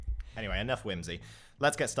Anyway, enough whimsy.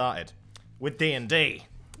 Let's get started with D&D.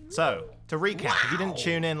 So, to recap, if you didn't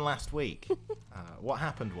tune in last week, what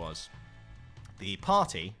happened was the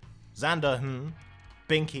party, Xander,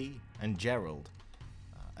 Binky, and Gerald,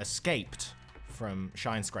 escaped from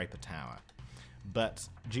Shinescraper Tower. But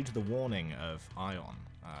due to the warning of Ion,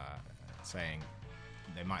 saying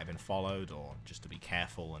they might have been followed or just to be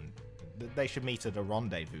careful, and they should meet at a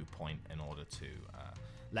rendezvous point in order to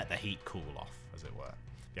let the heat cool off, as it were.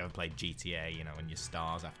 If you ever played GTA, you know, when your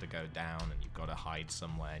stars have to go down and you've got to hide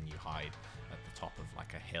somewhere and you hide at the top of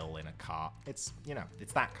like a hill in a cart. It's, you know,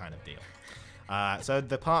 it's that kind of deal. So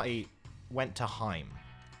the party went to Heim,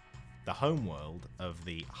 the homeworld of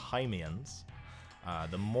the Heimians,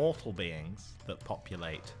 the mortal beings that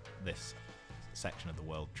populate this section of the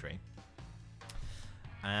world tree.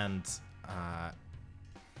 And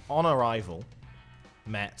on arrival,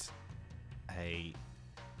 met a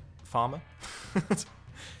farmer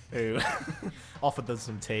who offered them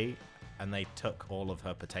some tea, and they took all of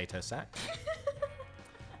her potato sacks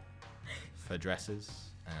for dresses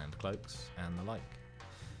and cloaks and the like.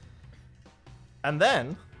 And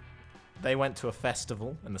then they went to a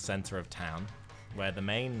festival in the center of town where the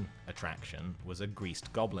main attraction was a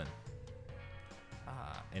greased goblin.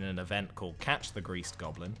 In an event called Catch the Greased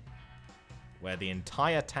Goblin, where the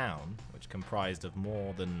entire town, which comprised of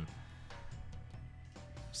more than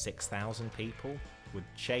 6,000 people, would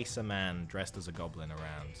chase a man dressed as a goblin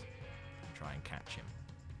around and try and catch him.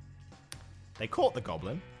 They caught the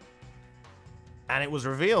goblin, and it was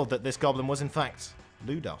revealed that this goblin was in fact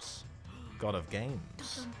Ludos, god of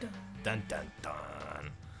games. Dun dun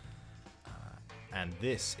dun. And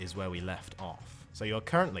this is where we left off. So you're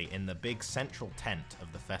currently in the big central tent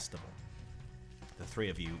of the festival. The three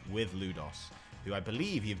of you with Ludos, who I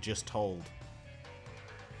believe you've just told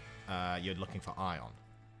you're looking for Ion.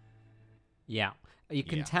 Yeah. You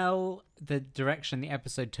can tell the direction the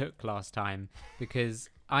episode took last time, because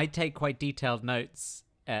I take quite detailed notes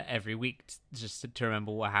every week just to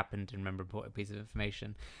remember what happened and remember important piece of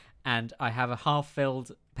information. And I have a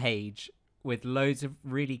half-filled page with loads of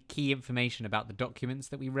really key information about the documents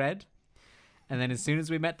that we read. And then as soon as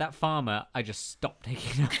we met that farmer, I just stopped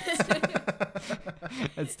taking notes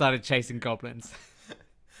and started chasing goblins.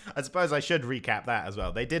 I suppose I should recap that as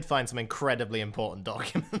well. They did find some incredibly important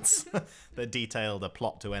documents that detailed a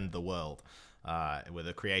plot to end the world, with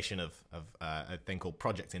the creation of a thing called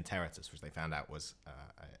Project Interitus, which they found out was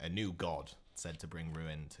a new god said to bring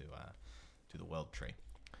ruin to the world tree.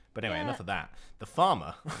 But anyway, enough of that. The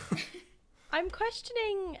farmer... I'm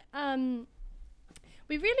questioning...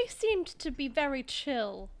 We really seemed to be very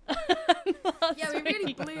chill. Yeah, we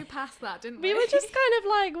really blew past that, didn't we? We were just kind of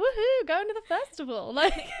like, woohoo, going to the festival.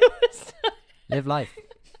 Like, it was Live life.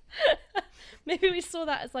 Maybe we saw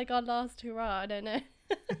that as like our last hurrah. I don't know.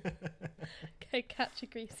 Go catch a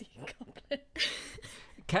greasy goblin.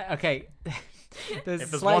 Okay. If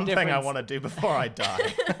there's one thing I want to do before I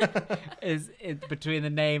die, is between the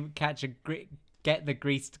name Get the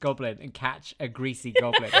Greased Goblin and Catch a Greasy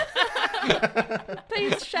Goblin.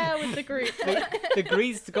 Please share with the group. The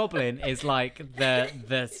Greased Goblin is like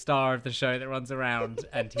the star of the show that runs around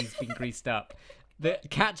and he's been greased up. The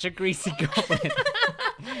Catch a Greasy Goblin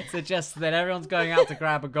suggests that everyone's going out to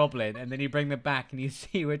grab a goblin, and then you bring them back and you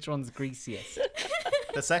see which one's greasiest.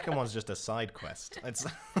 the second one's just a side quest. It's...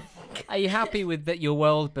 Are you happy with that? Your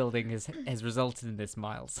world building has resulted in this,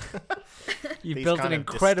 Miles. You've These built kind an of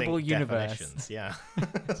incredible distinct universe. definitions, yeah.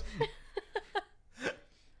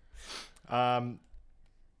 On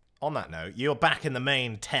that note, you're back in the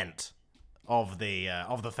main tent of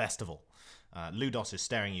the festival. Ludos is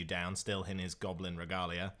staring you down, still in his goblin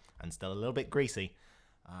regalia, and still a little bit greasy.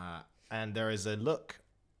 And there is a look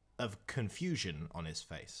of confusion on his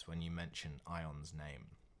face when you mention Ion's name.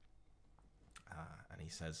 And he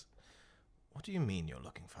says, "What do you mean you're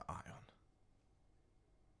looking for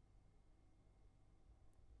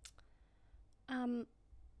Ion?"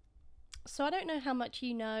 So I don't know how much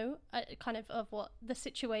you know, kind of what the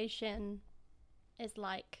situation is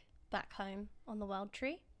like back home on the World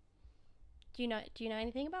Tree. Do you know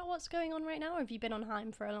anything about what's going on right now, or have you been on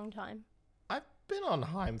Heim for a long time? I've been on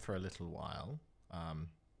Heim for a little while.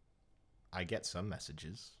 I get some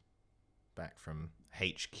messages back from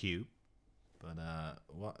HQ, but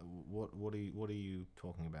what are you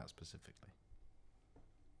talking about specifically?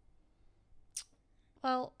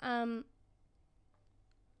 Well, Ion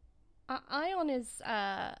is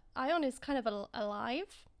kind of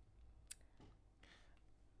alive,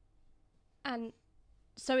 and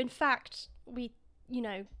so in fact we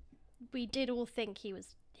did all think he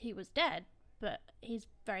was dead, but he's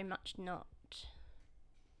very much not.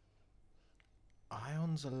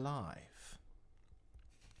 Ion's alive.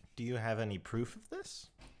 Do you have any proof of this?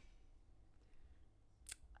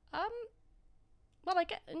 Well,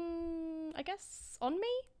 I guess on me?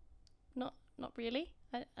 Not really.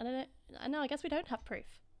 I don't know. No, I guess we don't have proof.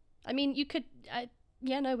 I mean, you could.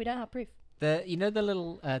 No, we don't have proof. The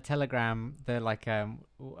little telegram, the like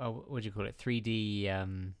what do you call it? 3D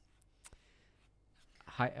the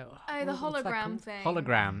what's that hologram called? thing.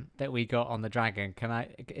 Hologram that we got on the dragon.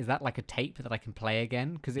 Is that like a tape that I can play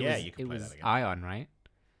again? Because you can play that again. Ion, right?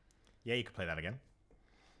 Yeah, you can play that again.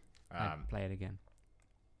 Play it again.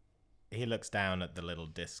 He looks down at the little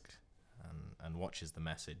disc and watches the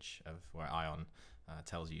message of where Ion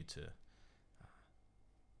tells you to.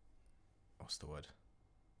 What's the word?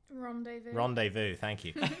 Rendezvous. Rendezvous, thank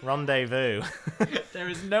you. Rendezvous. There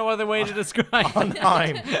is no other way to describe on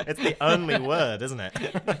Heim. It's the only word, isn't it?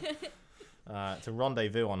 It's a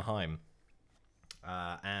rendezvous on Heim.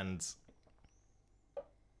 And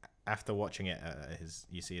after watching it,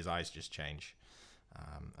 you see his eyes just change.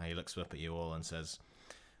 And he looks up at you all and says,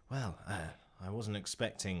 well, I wasn't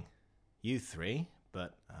expecting you three,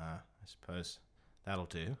 but I suppose that'll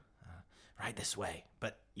do. Right this way.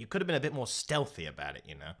 But you could have been a bit more stealthy about it,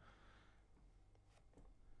 you know.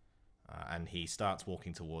 And he starts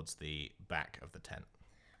walking towards the back of the tent.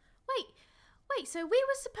 Wait, so we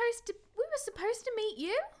were supposed to meet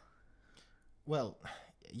you? Well,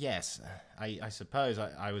 yes, I suppose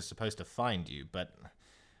I was supposed to find you, but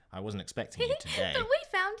I wasn't expecting you today. But we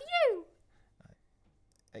found you.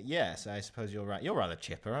 Yes, I suppose you're right. You're rather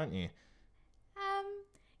chipper, aren't you?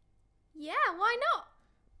 Yeah, why not?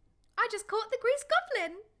 I just caught the grease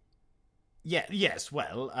goblin. Yeah, yes,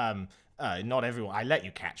 well, not everyone. I let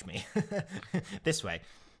you catch me. This way.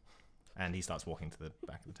 And he starts walking to the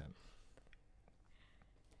back of the tent.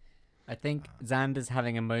 I think Xander's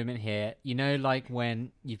having a moment here. You know, like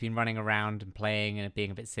when you've been running around and playing and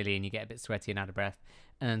being a bit silly and you get a bit sweaty and out of breath,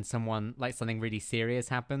 and something really serious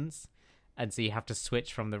happens, and so you have to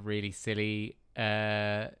switch from the really silly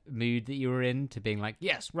mood that you were in to being like,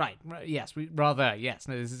 yes, right, yes,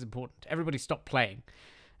 no, this is important. Everybody stop playing.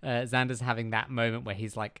 Xander's having that moment where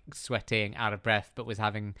he's like sweating, out of breath, but was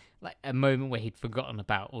having like a moment where he'd forgotten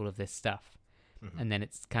about all of this stuff. Mm-hmm. And then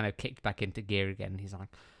it's kind of kicked back into gear again. He's like,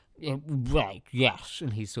 right, yes.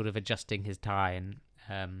 And he's sort of adjusting his tie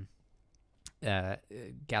and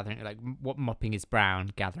gathering, like mopping his brow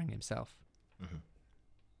and gathering himself. Mm-hmm.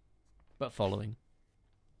 But following.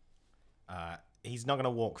 He's not going to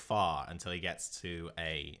walk far until he gets to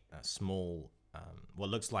a small, what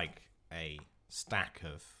looks like a stack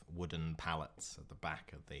of wooden pallets at the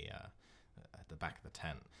back of the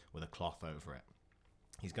tent with a cloth over it.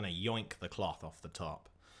 He's going to yoink the cloth off the top,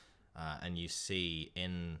 and you see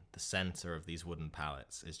in the center of these wooden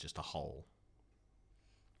pallets is just a hole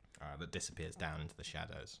that disappears down into the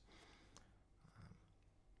shadows.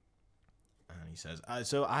 And he says,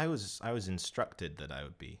 "So I was instructed that I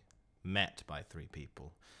would be met by 3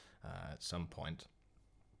 people at some point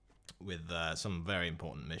with some very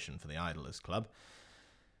important mission for the Idlers Club,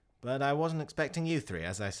 but I wasn't expecting you 3,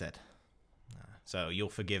 as I said. So you'll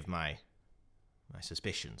forgive my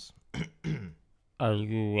suspicions." Are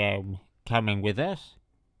you coming with us?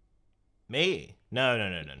 Me? No.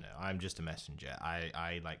 I'm just a messenger.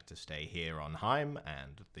 I like to stay here on Heim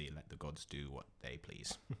and let the gods do what they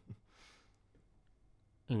please.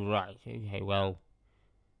 Right. Okay. Well,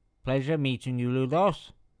 pleasure meeting you,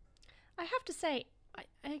 Ludos. I have to say,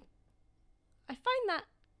 I find that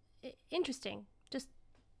interesting, just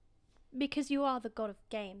because you are the god of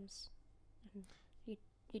games. You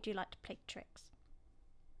do like to play tricks.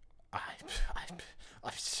 I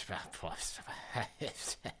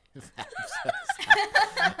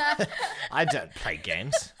don't play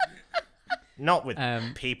games. Not with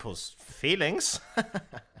people's feelings.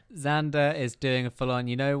 Xander is doing a full-on,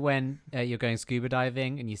 you know when you're going scuba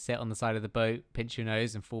diving and you sit on the side of the boat, pinch your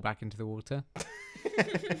nose and fall back into the water?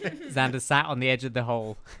 Xander sat on the edge of the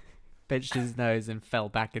hole, pinched his nose and fell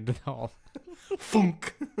back into the hole.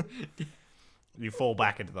 Funk! You fall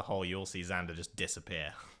back into the hole, you'll see Xander just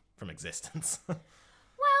disappear from existence. Well,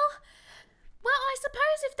 I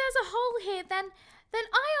suppose if there's a hole here, then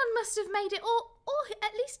Ion must have made it, or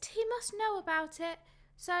at least he must know about it.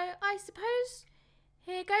 So I suppose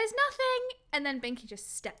here goes nothing. And then Binky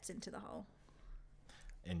just steps into the hole.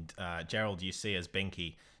 And Gerald, you see as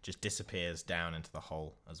Binky just disappears down into the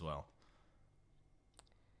hole as well.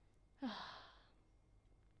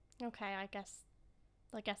 Okay, I guess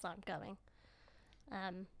I'm going.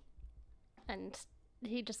 And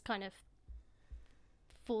he just kind of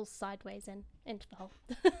falls sideways into the hole.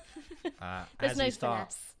 There's no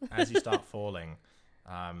finesse. As you start falling,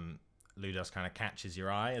 Ludos kind of catches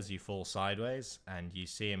your eye as you fall sideways, and you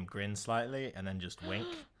see him grin slightly and then just wink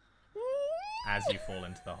as you fall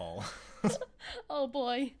into the hole. Oh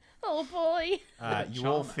boy. Oh boy. You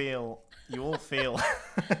all feel you all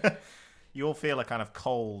feel a kind of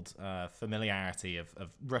cold familiarity of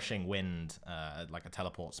rushing wind, like a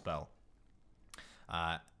teleport spell.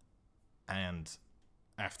 And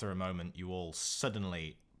after a moment, you all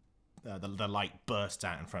suddenly, the light bursts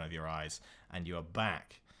out in front of your eyes, and you are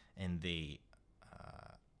back in the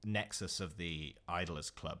nexus of the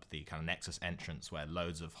Idlers Club, the kind of nexus entrance where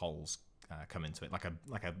loads of holes come into it, like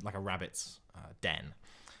a rabbit's den,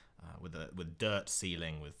 with dirt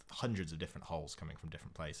ceiling, with hundreds of different holes coming from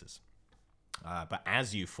different places. But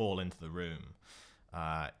as you fall into the room,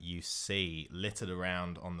 you see littered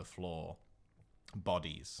around on the floor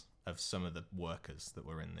bodies of some of the workers that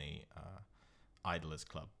were in the Idlers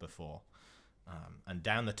Club before. And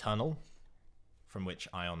down the tunnel from which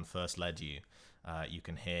Ion first led you, you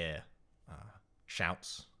can hear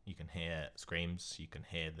shouts, you can hear screams, you can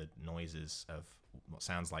hear the noises of what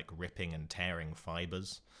sounds like ripping and tearing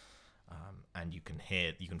fibers, and you can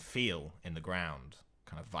feel in the ground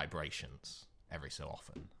kind of vibrations every so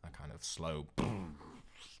often, a kind of slow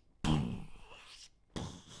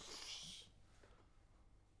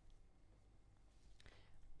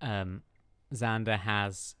Xander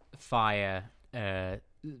has fire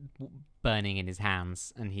burning in his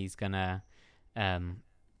hands, and he's gonna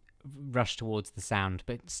rush towards the sound,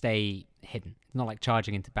 but stay hidden. Not like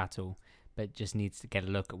charging into battle, but just needs to get a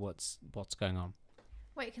look at what's going on.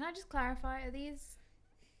 Wait, can I just clarify? Are these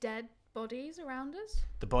dead bodies around us?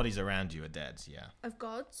 The bodies around you are dead, yeah. Of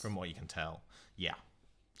gods? From what you can tell, yeah.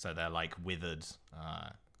 So they're like withered.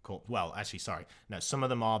 Well, actually, sorry. No, some of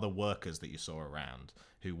them are the workers that you saw around,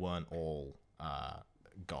 who weren't all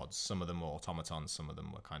gods. Some of them were automatons. Some of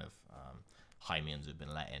them were kind of Heimians who'd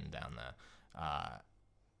been let in down there.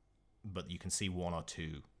 But you can see one or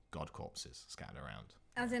two god corpses scattered around.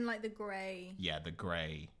 As in, like, the grey? Yeah, the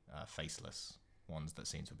grey, faceless ones that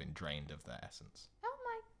seem to have been drained of their essence. Oh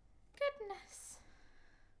my goodness.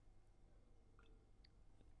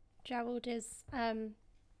 Gerald is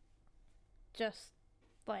just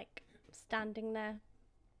like standing there,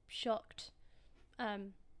 shocked.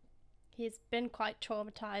 He's been quite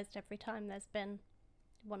traumatized every time there's been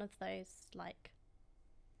one of those like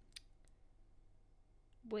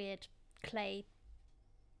weird clay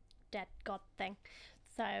dead god thing.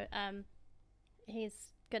 So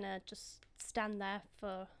he's gonna just stand there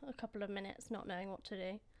for a couple of minutes not knowing what to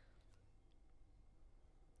do.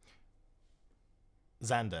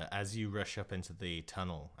 Xander, as you rush up into the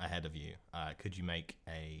tunnel ahead of you, could you make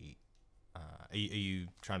a... Are you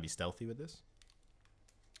trying to be stealthy with this?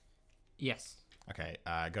 Yes. Okay,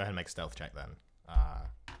 go ahead and make a stealth check then.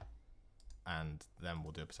 And then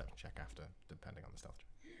we'll do a perception check after, depending on the stealth check.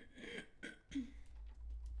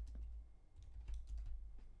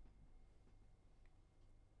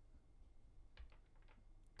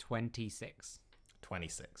 26.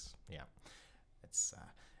 26, yeah. It's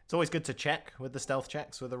always good to check with the stealth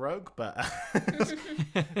checks with a rogue, but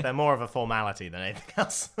they're more of a formality than anything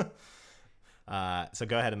else. So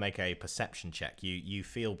go ahead and make a perception check. You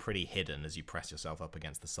feel pretty hidden as you press yourself up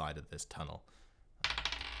against the side of this tunnel.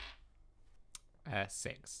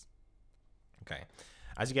 6. Okay.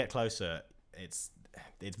 As you get closer, it's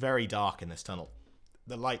very dark in this tunnel.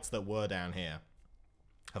 The lights that were down here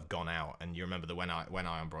have gone out, and you remember that when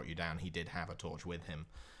Ion brought you down, he did have a torch with him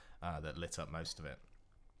that lit up most of it.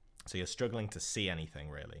 So you're struggling to see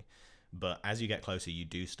anything really, but as you get closer, you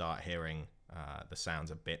do start hearing the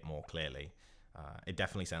sounds a bit more clearly. It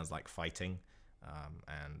definitely sounds like fighting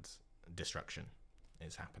and destruction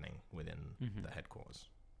is happening within the headquarters.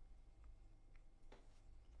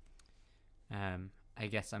 I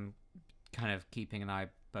guess I'm kind of keeping an eye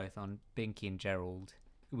both on Binky and Gerald.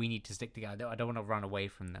 We need to stick together. I don't want to run away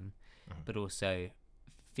from them, but also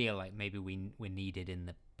feel like maybe we're needed in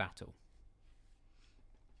the battle.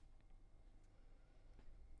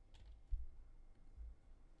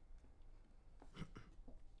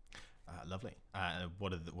 Lovely.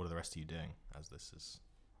 What are the rest of you doing as this is?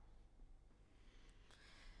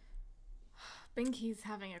 Binky's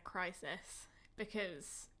having a crisis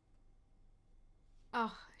because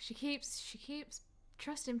she keeps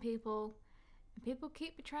trusting people, and people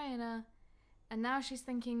keep betraying her, and now she's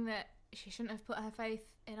thinking that she shouldn't have put her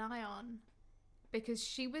faith in Ion because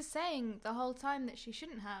she was saying the whole time that she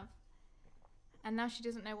shouldn't have, and now she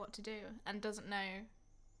doesn't know what to do and doesn't know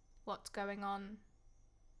what's going on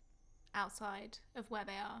outside of where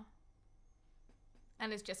they are,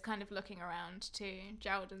 and is just kind of looking around to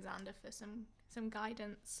Gerald and Xander for some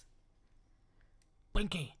guidance.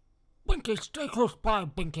 Binky, Binky, stay close by,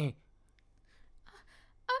 Binky.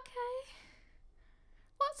 Okay.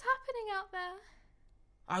 What's happening out there?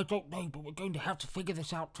 I don't know, but we're going to have to figure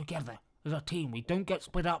this out together as a team. We don't get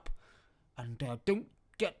split up, and don't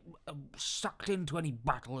get sucked into any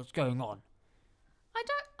battle that's going on. I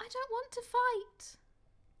don't want to fight.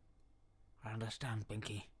 I understand,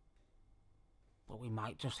 Binky, but we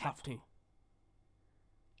might just have to.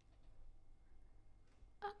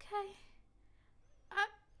 Okay.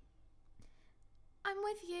 I'm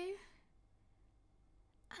with you.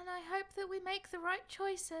 And I hope that we make the right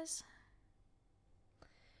choices.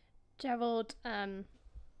 Gerald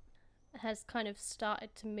has kind of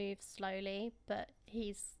started to move slowly, but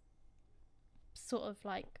he's sort of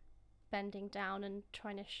like bending down and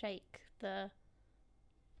trying to shake the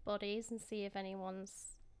bodies and see if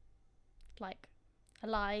anyone's like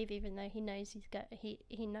alive, even though he knows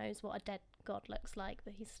he knows what a dead god looks like,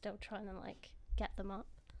 but he's still trying to like get them up.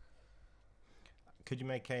 Could you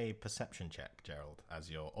make a perception check, Gerald,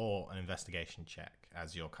 or an investigation check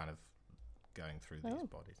as you're kind of going through these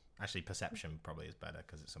bodies? Actually, perception probably is better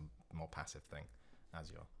because it's a more passive thing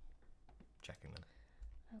as you're checking them.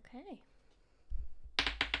 Okay.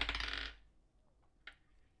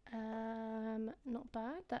 Not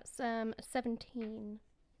bad. That's 17.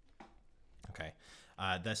 Okay.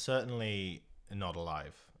 They're certainly not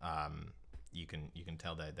alive. You can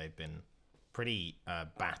tell they've been pretty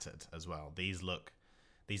battered as well. These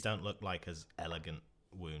don't look like as elegant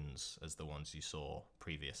wounds as the ones you saw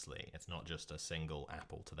previously. It's not just a single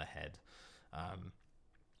apple to the head.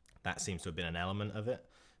 That seems to have been an element of it,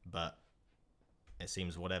 but it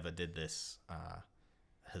seems whatever did this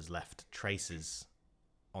has left traces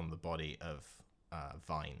on the body of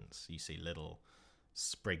vines. You see little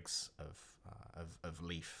sprigs of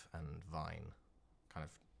leaf and vine kind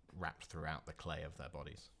of wrapped throughout the clay of their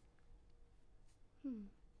bodies.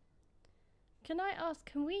 Can I ask,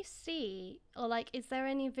 can we see, or like, is there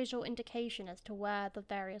any visual indication as to where the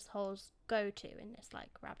various holes go to in this like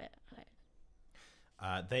rabbit hole?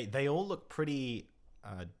 They all look pretty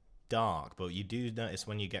dark, but you do notice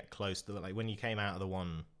when you get close to like when you came out of the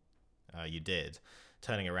one you did,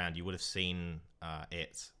 turning around, you would have seen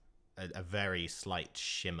a very slight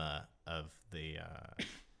shimmer of the.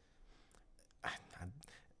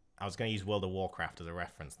 I was going to use World of Warcraft as a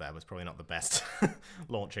reference there, but it's probably not the best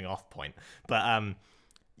launching off point. But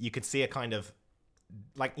you could see a kind of,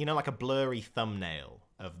 like a blurry thumbnail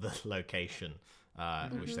of the location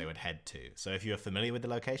which they would head to. So if you're familiar with the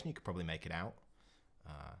location, you could probably make it out.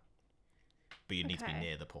 But you'd need to be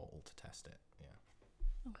near the portal to test it. Yeah.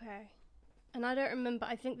 Okay. And I don't remember,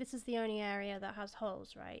 I think this is the only area that has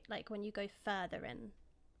holes, right? Like when you go further in,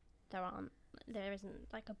 there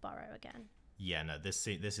isn't like a burrow again. Yeah, no, this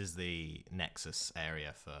is the Nexus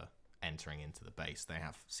area for entering into the base. They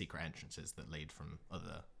have secret entrances that lead from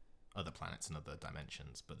other planets and other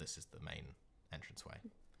dimensions, but this is the main entranceway.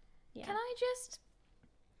 Yeah. Can I just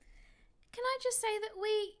say that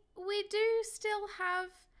we do still have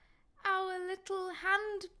our little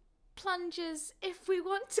hand plungers if we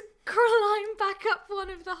want to climb back up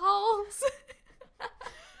one of the holes?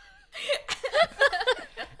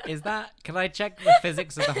 Can I check the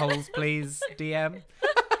physics of the holes, please, DM?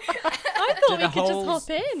 I thought we could just hop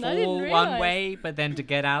in. I didn't realize. One way, but then to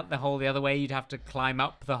get out the hole the other way, you'd have to climb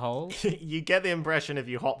up the hole. You get the impression if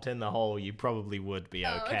you hopped in the hole, you probably would be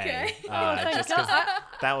okay. Okay. Just because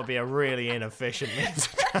that would be a really inefficient means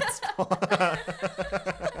of transport.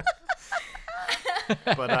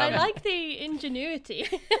 But I like the ingenuity.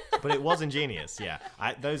 But it was ingenious, yeah.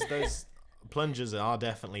 Those plungers are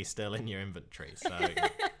definitely still in your inventory, so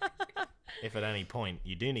if at any point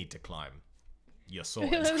you do need to climb, you're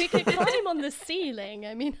sorted. We could climb on the ceiling.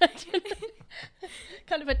 I mean, I can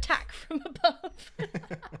kind of attack from above.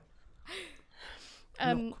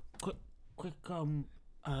 Look, quick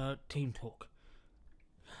team talk.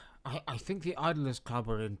 I think the Idlers Club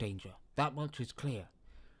are in danger. That much is clear.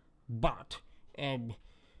 But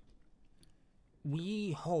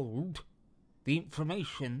we hold the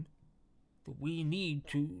information that we need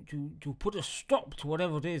to put a stop to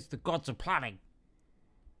whatever it is the gods are planning.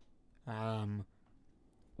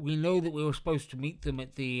 We know that we were supposed to meet them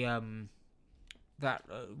at the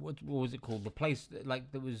what was it called? The place that,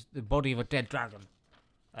 like, there was the body of a dead dragon.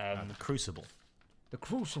 The Crucible. The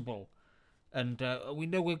Crucible. And we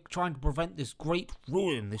know we're trying to prevent this great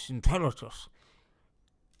ruin, this Intellitus.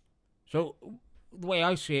 So, the way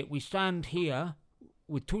I see it, we stand here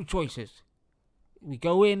with two choices. We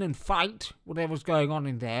go in and fight whatever's going on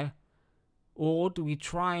in there, or do we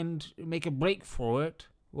try and make a break for it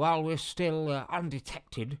while we're still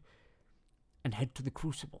undetected and head to the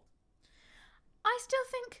Crucible? I still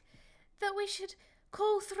think that we should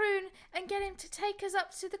call Thrune and get him to take us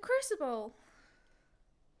up to the Crucible.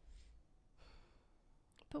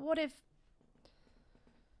 But what if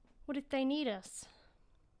they need us?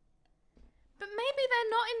 But maybe they're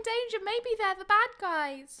not in danger. Maybe they're the bad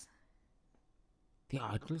guys. The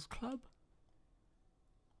Idlers Club?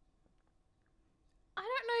 I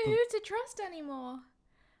don't know who to trust anymore.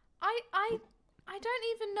 I don't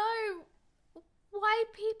even know why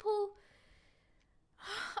people...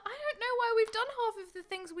 I don't know why we've done half of the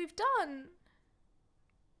things we've done.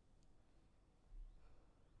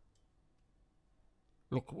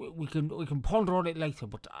 Look, we can ponder on it later,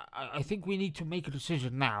 but I think we need to make a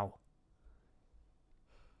decision now.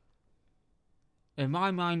 In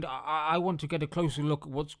my mind, I want to get a closer look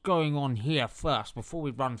at what's going on here first before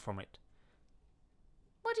we run from it.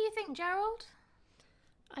 What do you think, Gerald?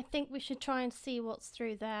 I think we should try and see what's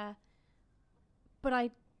through there. But I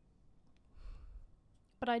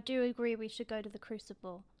do agree we should go to the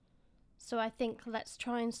Crucible. So I think let's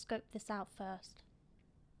try and scope this out first.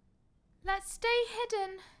 Let's stay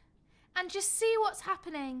hidden and just see what's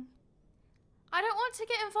happening. I don't want to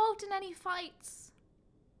get involved in any fights.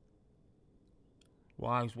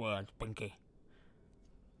 Wise words, Binky.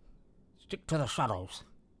 Stick to the shadows.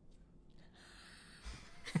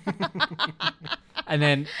 And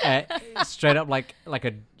then straight up like a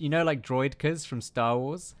like droidkas from Star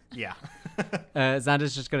Wars. Yeah.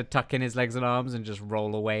 Xander's just gonna tuck in his legs and arms and just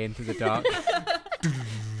roll away into the dark.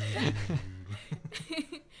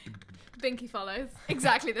 Binky follows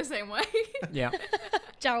exactly the same way. Yeah.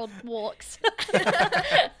 Gerald walks.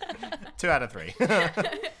 2 out of 3.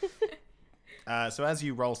 So as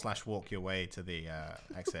you roll/walk your way to the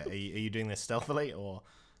exit, are you doing this stealthily or?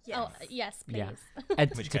 Yes. Oh, yes, please. Yeah.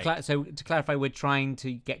 And Which so to clarify, we're trying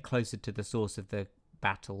to get closer to the source of the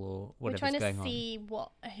battle or We're whatever's trying going to on. see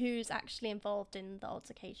who's actually involved in the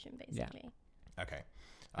altercation, basically. Okay.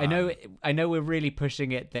 I know we're really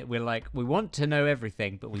pushing it that we're like, we want to know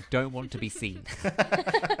everything, but we don't want to be seen.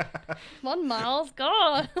 Come on, Miles,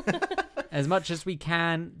 go! As much as we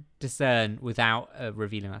can discern without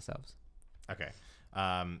revealing ourselves. Okay.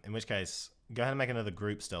 In which case, go ahead and make another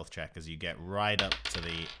group stealth check as you get right up to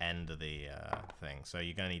the end of the thing. So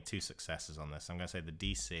you're going to need 2 successes on this. I'm going to say the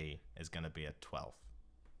DC is going to be a 12.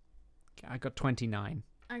 I got 29.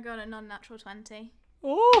 I got a non-natural 20.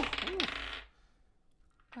 Oh!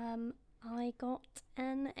 I got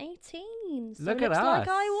an 18. So Look it at looks like us.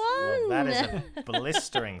 I won. Well, that is a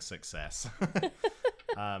blistering success.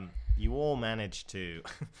 You all manage to...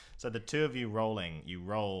 So the 2 of you rolling, you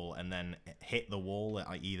roll and then hit the wall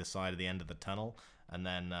at either side of the end of the tunnel and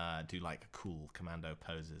then do like cool commando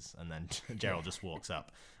poses. And then Gerald just walks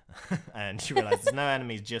up and you realize there's no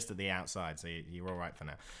enemies just at the outside. So you're all right for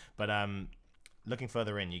now. But looking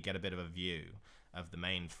further in, you get a bit of a view of the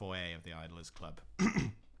main foyer of the Idlers Club.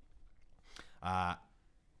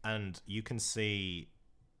 And you can see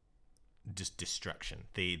just destruction.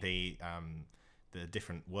 The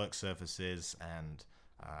different work surfaces and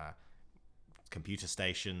computer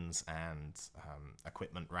stations and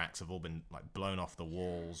equipment racks have all been like blown off the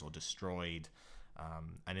walls or destroyed.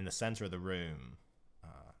 And in the center of the room,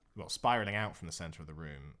 spiraling out from the center of the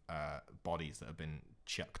room, bodies that have been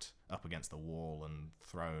chucked up against the wall and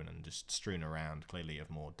thrown and just strewn around, clearly of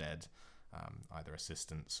more dead, either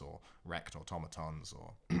assistants or wrecked automatons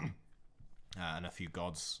or and a few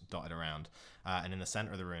gods dotted around. And in the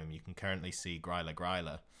center of the room, you can currently see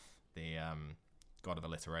Gryla, the god of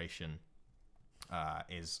alliteration,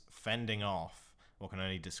 is fending off what can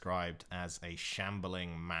only be described as a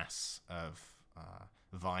shambling mass of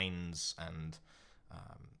vines and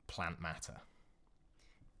plant matter.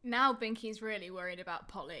 Now Binky's really worried about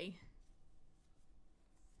Polly.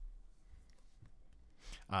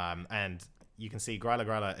 And you can see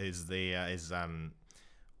Gryla is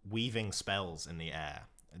weaving spells in the air.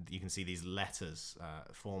 You can see these letters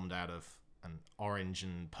formed out of an orange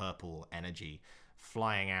and purple energy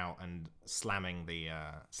flying out and slamming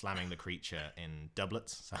the creature in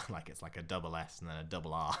doublets. So like it's like a double S and then a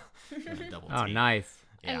double R and a double T. Oh, nice.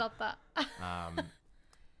 Yeah. I love that.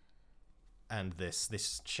 And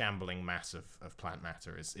this shambling mass of plant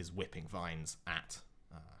matter is whipping vines at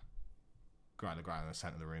Gryla in the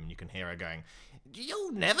center of the room. You can hear her going,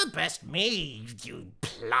 "You'll never best me, you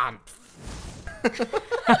plant."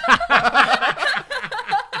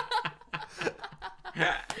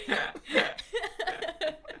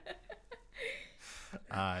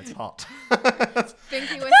 It's hot.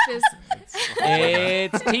 Binky whispers.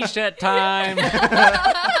 It's t-shirt time.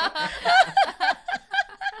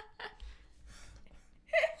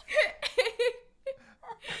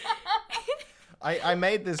 I I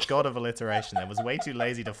made this god of alliteration. I was way too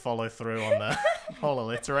lazy to follow through on the whole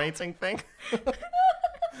alliterating thing.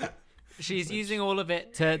 She's using all of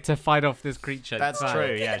it to fight off this creature. That's Fine.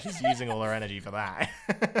 true. Yeah, she's using all her energy for that.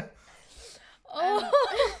 Oh.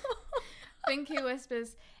 Binky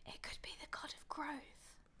whispers, "It could be the god of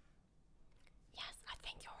growth." Yes, I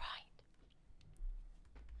think you're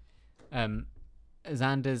right.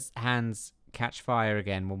 Xander's hands catch fire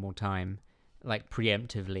again one more time, like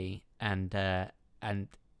preemptively, and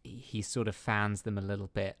he sort of fans them a little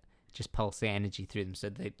bit, just pulsing energy through them, so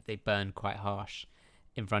they burn quite harsh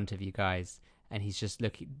in front of you guys. And he's just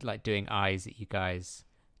looking, like doing eyes at you guys,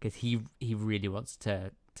 because he really wants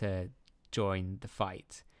to join the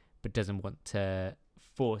fight, but doesn't want to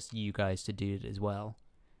force you guys to do it as well.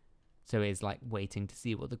 So he's like waiting to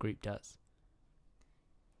see what the group does.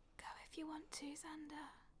 Go if you want to, Xander.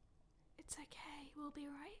 It's okay. We'll be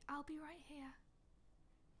right. I'll be right here.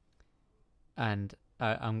 And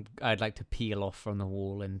I'd like to peel off from the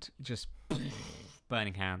wall and just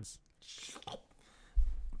burning hands.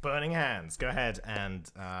 Burning hands. Go ahead and...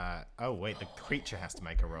 oh, wait. The creature has to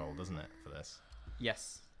make a roll, doesn't it, for this?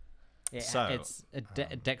 Yes. So, it's a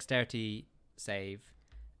dexterity save,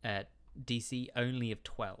 DC only of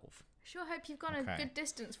 12. Sure hope you've gone Okay. a good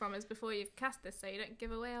distance from us before you've cast this so you don't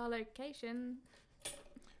give away our location.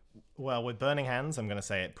 Well, with burning hands, I'm going to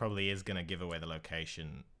say it probably is going to give away the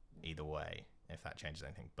location either way, if that changes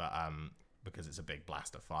anything. But because it's a big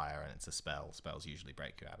blast of fire and it's a spell, spells usually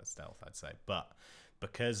break you out of stealth, I'd say. But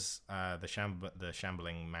because the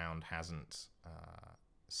shambling mound hasn't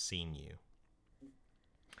seen you,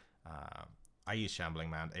 I use shambling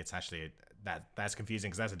mound. It's actually that's confusing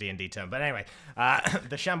because that's a D&D term. But anyway,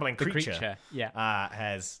 the shambling creature,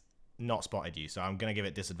 has not spotted you, so I'm going to give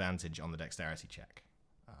it disadvantage on the dexterity check.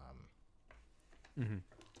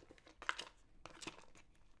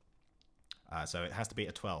 So it has to be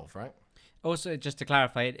a 12, right? Also, just to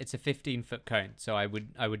clarify, it's a 15-foot cone, so I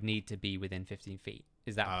would need to be within 15 feet.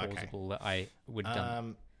 Is that plausible that I would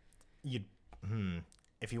done?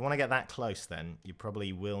 If you want to get that close, then you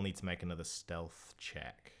probably will need to make another stealth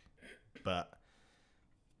check. But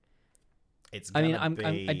it's gonna I'm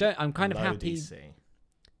kind of low happy DC.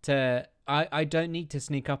 to. I don't need to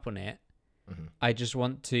sneak up on it. Mm-hmm. I just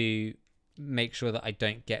want to make sure that I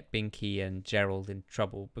don't get Binky and Gerald in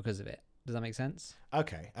trouble because of it. Does that make sense?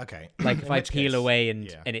 Okay. Like if In I which peel case, away and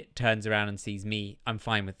yeah. it turns around and sees me, I'm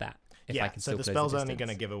fine with that. If I Yeah, can so still the close spell's the only going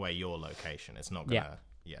to distance. give away your location. It's not going to...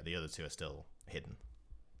 Yeah, the other two are still hidden.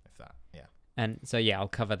 If that... Yeah. And so, yeah, I'll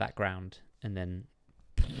cover that ground and then...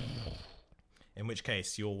 In which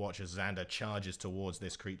case, you'll watch as Xander charges towards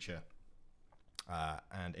this creature.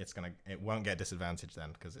 And it won't get disadvantage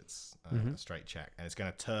then because it's a straight check. And it's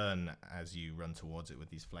going to turn as you run towards it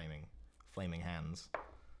with these flaming hands.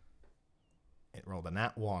 It rolled a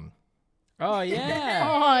nat 1. Oh, yeah!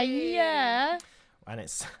 Oh, yeah. And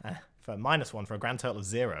it's for -1 for a grand total of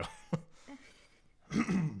 0.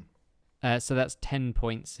 So that's 10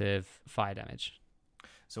 points of fire damage.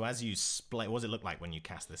 So as you split, what does it look like when you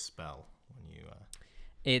cast this spell? When you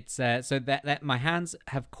It's so that my hands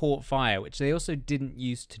have caught fire, which they also didn't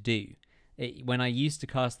used to do. When I used to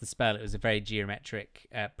cast the spell, it was a very geometric,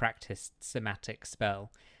 practiced somatic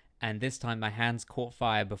spell. And this time my hands caught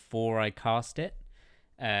fire before I cast it,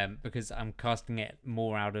 because I'm casting it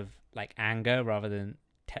more out of like anger rather than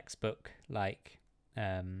textbook like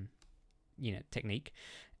technique.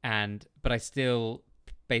 But I still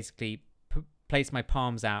basically place my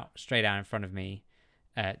palms out straight out in front of me,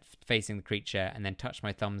 facing the creature, and then touch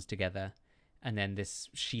my thumbs together, and then this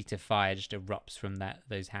sheet of fire just erupts from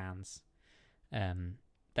those hands.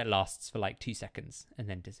 That lasts for like 2 seconds and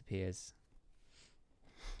then disappears.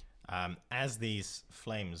 as these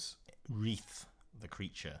flames wreath the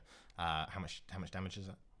creature, how much damage is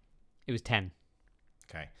it? It was 10.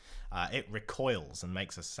 Okay. It recoils and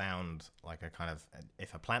makes a sound like a kind of,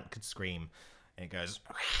 if a plant could scream, it goes...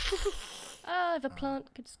 Oh, if a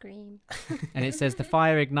plant could scream. And it says the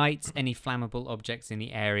fire ignites any flammable objects in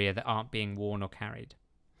the area that aren't being worn or carried.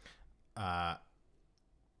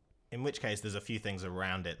 In which case, there's a few things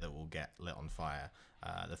around it that will get lit on fire.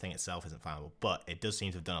 The thing itself isn't flammable, but it does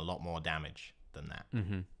seem to have done a lot more damage than that.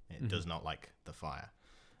 Mm-hmm. It does not like the fire.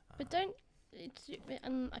 But don't...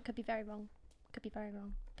 I could be very wrong.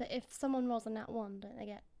 But if someone rolls a nat 1, don't they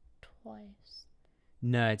get twice?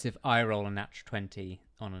 No, it's if I roll a natural 20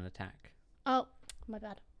 on an attack. Oh, my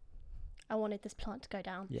bad. I wanted this plant to go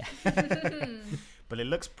down. Yeah. But it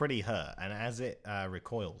looks pretty hurt, and as it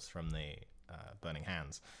recoils from the burning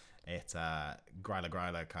hands, it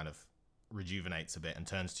Gryla kind of rejuvenates a bit and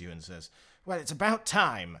turns to you and says, "Well, it's about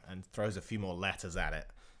time," and throws a few more letters at it.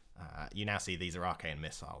 You now see these are arcane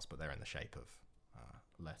missiles, but they're in the shape of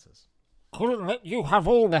letters. Couldn't let you have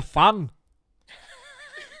all the fun.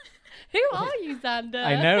 Who are you, Xander?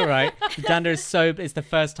 I know, right? Xander is it's the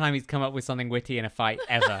first time he's come up with something witty in a fight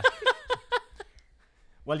ever.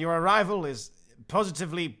 Well, your arrival is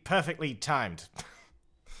positively perfectly timed.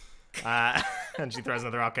 And she throws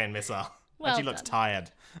another arcane missile. Well and she looks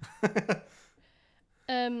tired.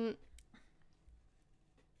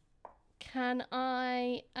 Can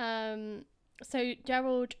I so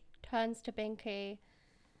Gerald turns to Binky.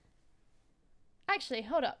 Actually,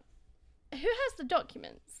 hold up. Who has the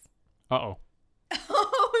documents? Uh-oh.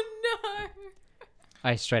 Oh no!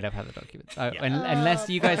 I straight up have the documents. Yeah. Unless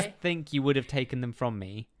you guys boy. think you would have taken them from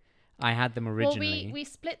me. I had them originally. Well, we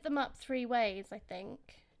split them up 3 ways, I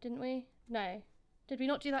think. Didn't we? No. Did we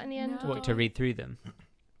not do that in the end? No. What, to read through them?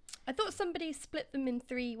 I thought somebody split them in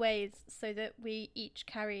 3 ways so that we each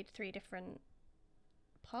carried 3 different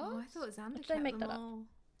parts. Oh, I thought Xander Did I kept make them that up? all.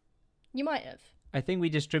 You might have I think we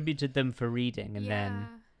distributed them for reading, and Yeah.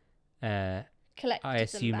 then collected I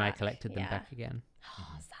assume them I back. collected them Yeah. back again.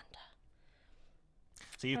 Oh, Xander.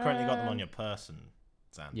 So you've currently got them on your person,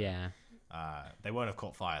 Xander. Yeah. They won't have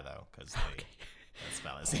caught fire, though, because the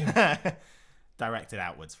spell is directed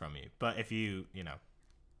outwards from you. But if if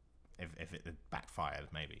it had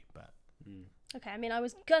backfired, maybe. But Okay, I mean, I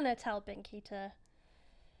was gonna tell Binky to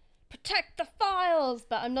protect the files,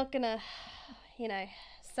 but I'm not gonna,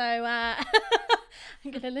 So I'm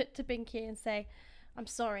gonna look to Binky and say, I'm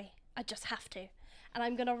sorry, I just have to. And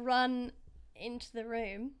I'm gonna run into the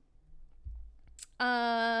room.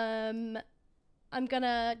 I'm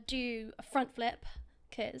gonna do a front flip,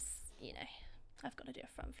 because, I've got to do a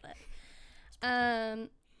front flip. I'm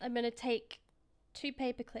gonna take 2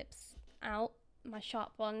 paper clips out, my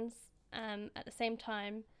sharp ones, at the same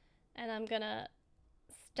time, and I'm gonna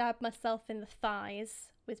stab myself in the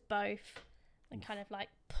thighs with both and kind of like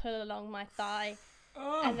pull along my thigh,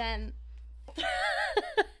 and then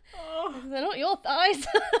they're not your thighs.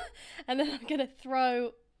 And then I'm gonna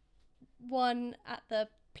throw one at the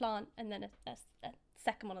plant and then a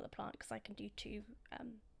second one at the plant, because I can do 2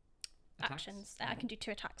 actions. I can do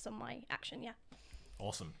 2 attacks on my action. Yeah.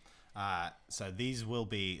 awesome. So these will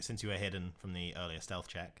be, since you were hidden from the earlier stealth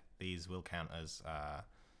check, these will count as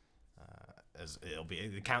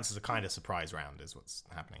it counts as a kind of surprise round, is what's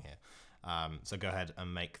happening here. So go ahead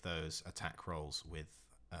and make those attack rolls with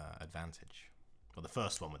advantage. Well, the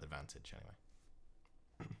first one with advantage, anyway.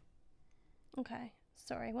 Okay.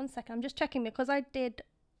 Sorry, 1 second. I'm just checking because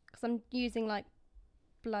I'm using like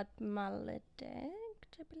blood maledict,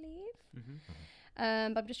 I believe.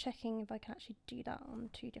 But I'm just checking if I can actually do that on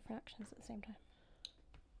 2 different actions at the same time.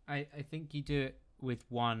 I think you do it with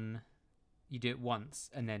one. You do it once,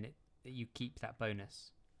 and then you keep that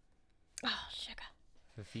bonus Oh, sugar.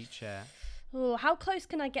 for future. Oh, how close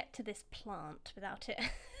can I get to this plant without it?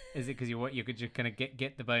 Is it because you could just kind of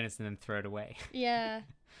get the bonus and then throw it away? Yeah.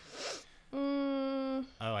 Oh,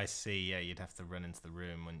 I see. Yeah, you'd have to run into the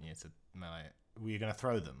room, wouldn't you, to melee? Were you going to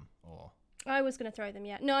throw them, or? I was going to throw them,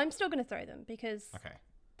 yeah. No, I'm still going to throw them because Okay.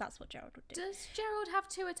 that's what Gerald would do. Does Gerald have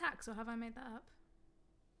 2 attacks, or have I made that up?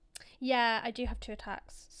 Yeah, I do have 2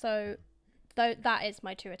 attacks. So that is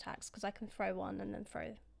my 2 attacks, because I can throw one and then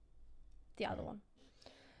throw the other one.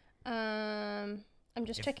 I'm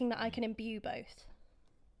just checking that I can imbue both.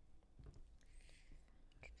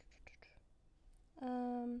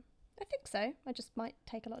 I think so. I just might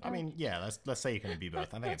take a lot of I damage. mean, yeah, let's say you can be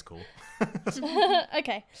both. I think it's cool.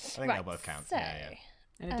 Okay. I think they'll both count. So, Yeah.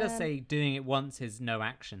 And it does say doing it once is no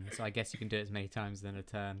action, so I guess you can do it as many times in a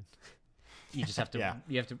turn. You just have to Yeah.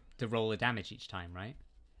 you have to roll the damage each time, right?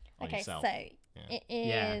 On okay, yourself. so Yeah. it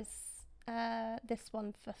is this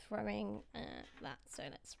one for throwing that. So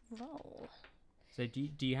let's roll. So do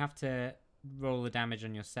you have to roll the damage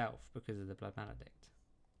on yourself because of the blood maledict?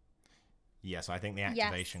 Yeah, so I think the Yes.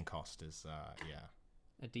 activation cost is, A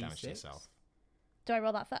D6. damage to yourself. Do I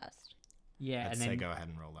roll that first? Yeah, I'd and say then go ahead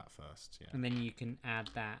and roll that first. Yeah. and then you can add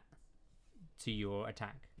that to your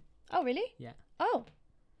attack. Oh, really? Yeah. Oh.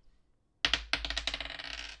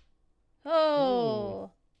 Oh.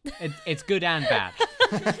 It's good and bad.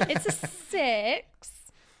 It's a 6. I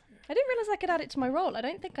didn't realise I could add it to my roll. I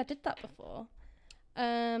don't think I did that before.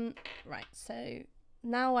 Right, so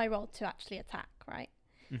now I roll to actually attack, right?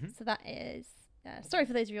 Mhm. So that is... sorry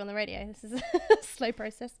for those of you on the radio. This is a slow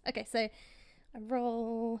process. Okay, so I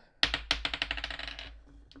roll...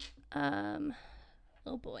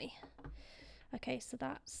 oh boy. Okay, so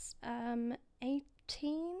that's 18,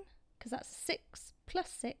 because that's 6 plus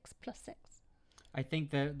 6 plus 6. I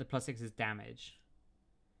think the +6 is damage.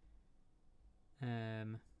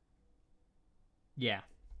 Yeah.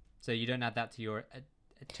 So you don't add that to your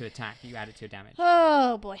to attack. You add it to your damage.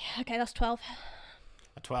 Oh boy. Okay, that's 12.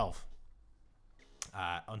 A 12.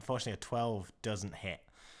 Unfortunately, a 12 doesn't hit.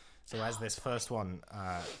 So as this first one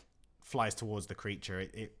flies towards the creature,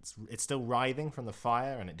 it's still writhing from the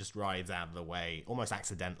fire, and it just rides out of the way, almost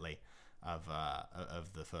accidentally, of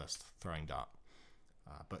the first throwing dart.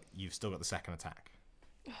 But you've still got the second attack.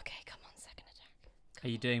 Okay, come on, second attack. Are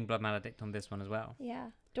you doing Blood Maledict on this one as well?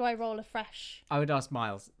 Yeah. Do I roll a fresh? I would ask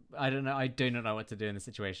Miles. I don't know. I do not know what to do in this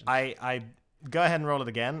situation. I go ahead and roll it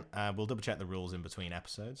again. We'll double check the rules in between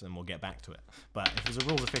episodes, and we'll get back to it. But if there's a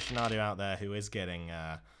rules aficionado out there who is getting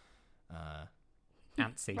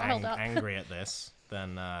Antsy. Riled up. angry at this,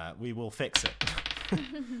 then we will fix it.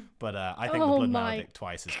 But I think the Oh Blood my Maledict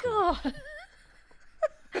twice is cool. God.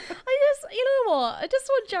 You know what? I just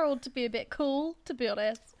want Gerald to be a bit cool, to be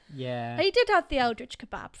honest. Yeah. He did have the Eldritch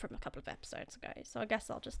Kebab from a couple of episodes ago, so I guess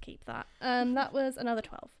I'll just keep that. That was another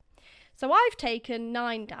 12. So I've taken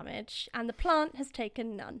 9 damage, and the plant has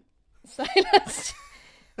taken none. So that's,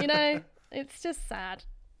 it's just sad.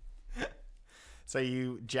 So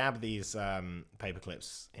you jab these paper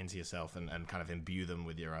clips into yourself and kind of imbue them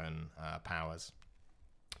with your own powers.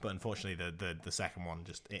 But unfortunately, the second one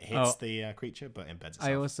it hits the creature, but embeds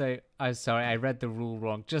itself. I'm sorry, I read the rule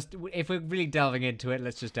wrong. Just if we're really delving into it,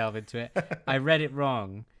 let's just delve into it. I read it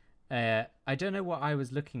wrong. I don't know what I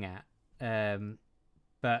was looking at,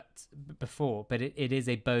 but it is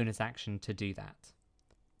a bonus action to do that.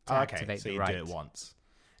 To Okay, so you do it once.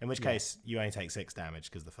 In which case, you only take 6 damage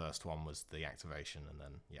because the first one was the activation, and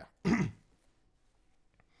then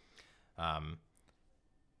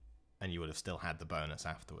and you would have still had the bonus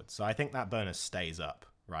afterwards. So I think that bonus stays up,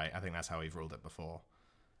 right? I think that's how we've ruled it before.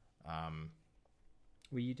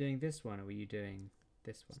 Were you doing this one, or were you doing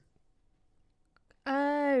this one?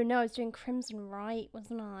 Oh, no, I was doing Crimson Right,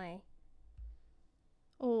 wasn't I?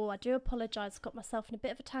 Oh, I do apologise. Got myself in a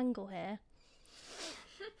bit of a tangle here.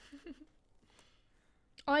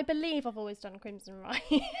 I believe I've always done Crimson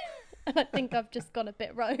Right. And I think I've just gone a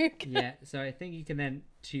bit rogue. Yeah, so I think you can then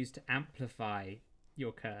choose to amplify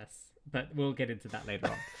your curse, but we'll get into that later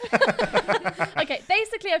on. Okay,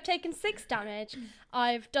 basically I've taken 6 damage,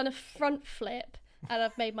 I've done a front flip, and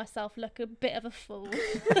I've made myself look a bit of a fool.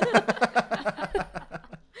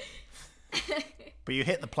 But you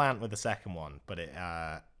hit the plant with the second one, but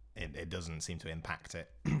it doesn't seem to impact it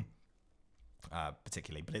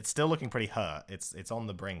particularly. But it's still looking pretty hurt. It's on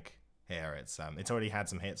the brink here. It's already had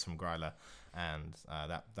some hits from Gryla, and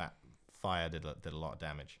that fire did a lot of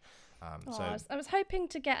damage. So I was hoping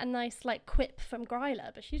to get a nice quip from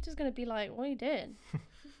Gryla, but she's just going to be like, "What are you doing?"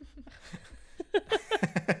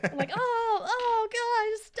 I'm like, "Oh God,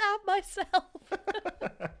 I just stabbed myself."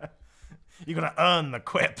 You gotta earn the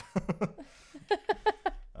quip.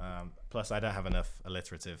 Plus, I don't have enough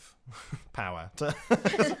alliterative power to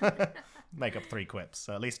make up 3 quips.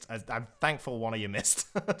 So at least I'm thankful one of you missed.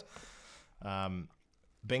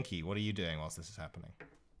 Binky, what are you doing whilst this is happening?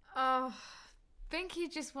 Oh,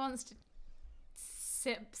 Binky just wants to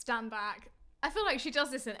stand back. I feel like she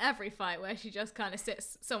does this in every fight, where she just kind of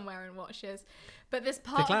sits somewhere and watches. But this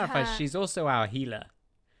part To clarify, of her... she's also our healer,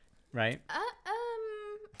 right?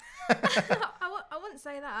 I wouldn't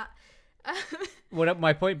say that. Well,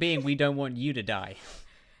 my point being, we don't want you to die.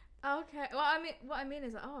 Okay. Well, what I mean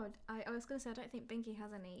is, I was going to say I don't think Binky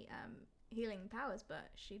has any healing powers, but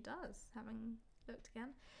she does, having looked again.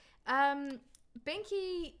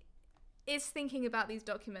 Binky is thinking about these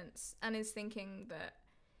documents and is thinking that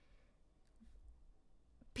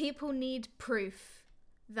people need proof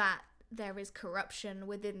that there is corruption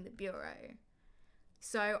within the Bureau.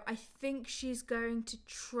 So I think she's going to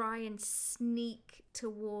try and sneak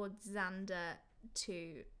towards Xander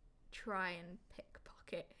to try and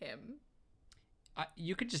pickpocket him.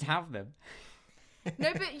 You could just have them.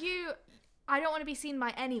 No, but I don't want to be seen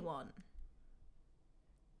by anyone.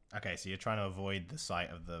 Okay, so you're trying to avoid the sight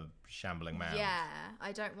of the shambling mound. Yeah,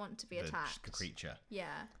 I don't want to be attacked. The creature.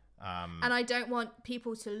 Yeah. And I don't want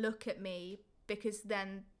people to look at me, because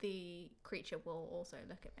then the creature will also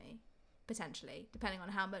look at me, potentially, depending on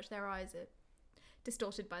how much their eyes are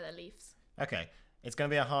distorted by their leaves. Okay, it's going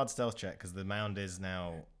to be a hard stealth check because the mound is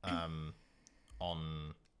now on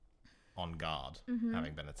guard,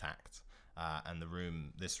 having been attacked, and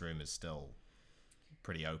this room is still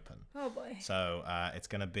pretty open. Oh boy. So it's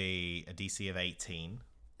going to be a DC of 18.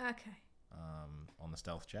 Okay. On the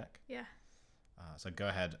stealth check. Yeah. So go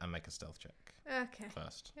ahead and make a stealth check. Okay.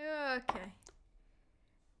 First. Okay.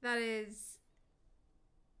 That is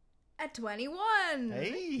a 21.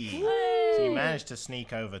 Hey! Woo! So you managed to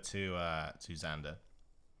sneak over to Xander.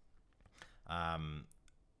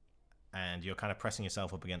 and you're kind of pressing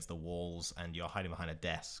yourself up against the walls, and you're hiding behind a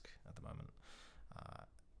desk at the moment.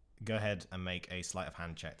 Go ahead and make a sleight of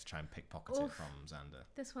hand check to try and pickpocket it from Xander.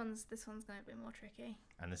 This one's going to be more tricky.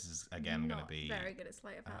 And this is again going to be very good at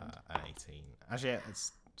sleight of hand. an 18. Actually,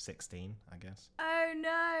 it's 16, I guess. Oh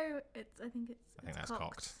no! I think that's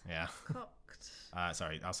cocked. Yeah. Cocked.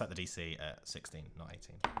 Sorry, I'll set the DC at 16, not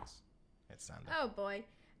 18. It's Xander. Oh boy,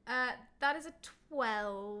 that is a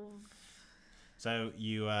 12. So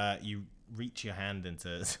you reach your hand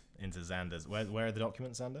into Xander's. Where are the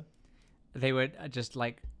documents, Xander? They were just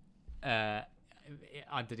like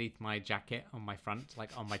underneath my jacket on my front,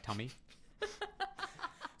 like on my tummy.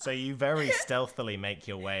 So you very stealthily make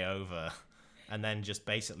your way over, and then just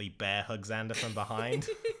basically bear hug Xander from behind,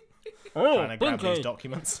 trying to grab these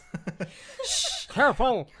documents. Shh,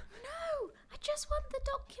 careful! No, I just want the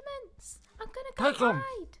documents. I'm gonna go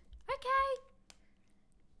hide.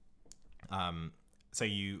 Okay. So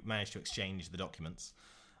you manage to exchange the documents.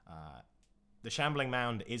 The shambling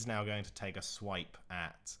mound is now going to take a swipe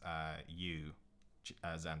at you,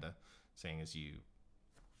 Xander, seeing as you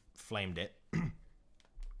flamed it.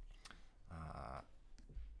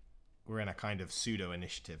 We're in a kind of pseudo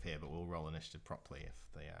initiative here, but we'll roll initiative properly if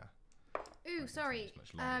they. Ooh, sorry.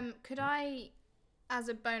 Could I, as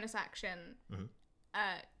a bonus action,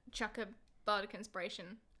 chuck a bardic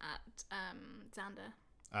inspiration at Xander?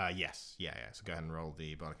 Yes, yeah. So go ahead and roll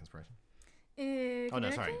the bardic inspiration. Oh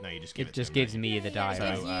no, sorry. No, you just give it. It just gives me the die. It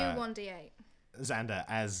gives you 1d8. Xander,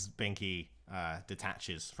 as Binky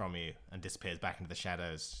detaches from you and disappears back into the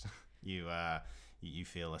shadows, you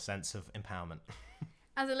feel a sense of empowerment.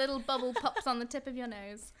 As a little bubble pops on the tip of your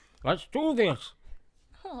nose. Let's do this.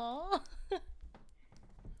 Aww.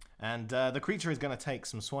 And the creature is going to take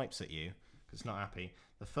some swipes at you because it's not happy.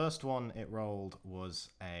 The first one it rolled was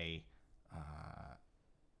a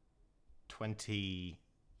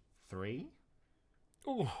 23.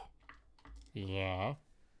 Oh, yeah.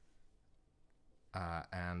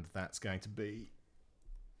 And that's going to be.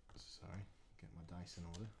 Sorry, get my dice in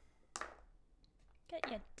order. Get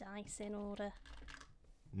your dice in order.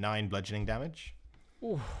 9 bludgeoning damage.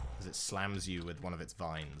 Ooh. As it slams you with one of its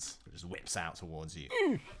vines. It just whips out towards you.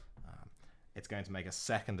 It's going to make a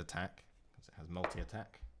second attack, because it has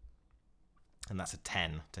multi-attack. And that's a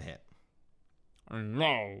 10 to hit.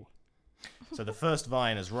 No. So the first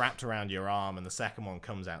vine is wrapped around your arm, and the second one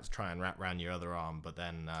comes out to try and wrap around your other arm, but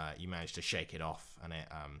then you manage to shake it off, and it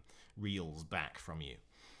reels back from you.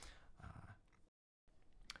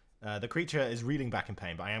 The creature is reeling back in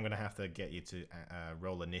pain, but I am going to have to get you to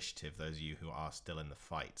roll initiative, those of you who are still in the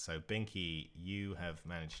fight. So, Binky, you have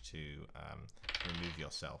managed to remove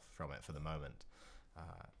yourself from it for the moment.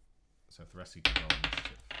 So, for the rest of you can roll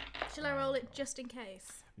initiative. Shall I roll it just in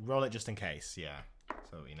case? Roll it just in case, yeah.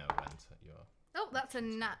 So you know when you're... Oh, that's a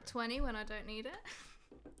nat 20 when I don't need it.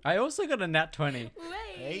 I also got a nat 20.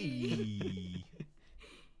 Wait. Hey!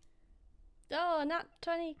 Oh, nat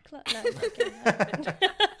 20. No, okay.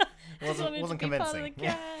 wasn't convincing.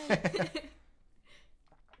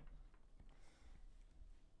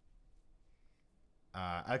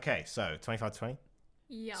 Okay, so 25 to 20.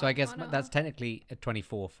 Yeah. So I guess that's technically a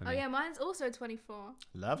 24 for me. Oh yeah, mine's also 24.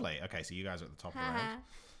 Lovely. Okay, so you guys are at the top of the round.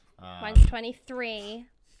 Mine's 23,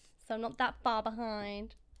 so I'm not that far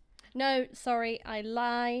behind. No, sorry, I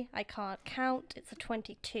lie. I can't count. It's a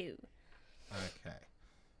 22. Okay.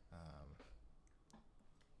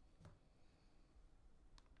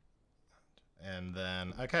 And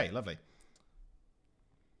then, okay, lovely.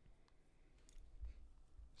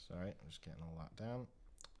 Sorry, I'm just getting all that down.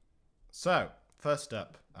 So, first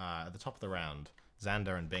up, at the top of the round,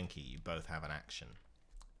 Xander and Binky, you both have an action.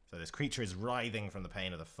 So this creature is writhing from the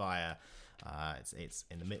pain of the fire. It's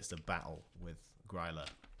in the midst of battle with Gryla.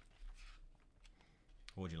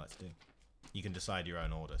 What would you like to do? You can decide your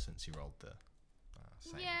own order since you rolled the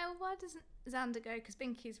same. Yeah, why doesn't Xander go? Because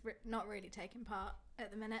Binky's not really taking part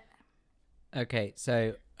at the minute. Okay,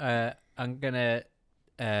 so I'm gonna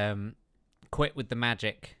quit with the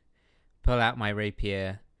magic, pull out my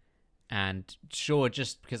rapier, and sure,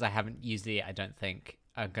 just because I haven't used it, I don't think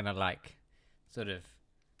I'm gonna like sort of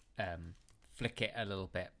flick it a little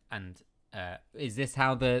bit. And is this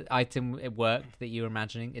how the item it worked that you were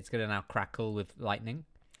imagining? It's gonna now crackle with lightning.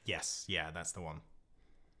 Yes, yeah, that's the one.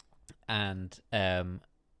 And I'm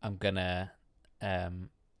gonna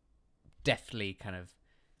deftly kind of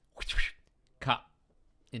cut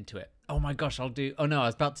into it. Oh my gosh, I'll do... Oh no, I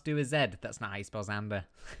was about to do a Z. That's not how you spell Xander.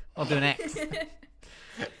 I'll do an X.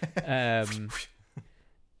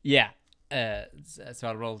 Yeah. So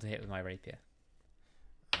I'll roll to hit with my rapier.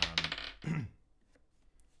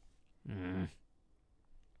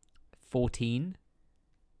 14.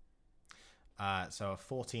 So a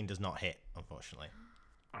 14 does not hit, unfortunately.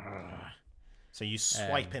 So you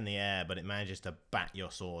swipe in the air, but it manages to bat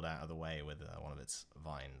your sword out of the way with one of its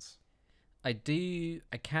vines. I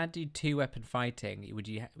can do 2-weapon fighting. Would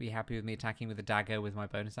you be happy with me attacking with a dagger with my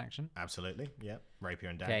bonus action? Absolutely, yeah. Rapier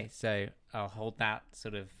and dagger. Okay, so I'll hold that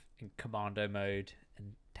sort of in commando mode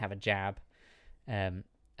and have a jab. And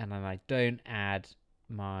then I don't add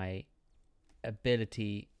my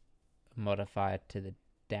ability modifier to the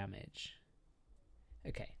damage.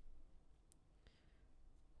 Okay.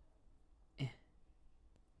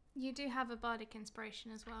 You do have a bardic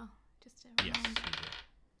inspiration as well. Just to Yes, remind you do.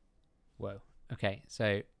 Whoa. Okay,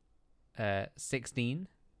 so 16.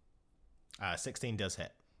 16 does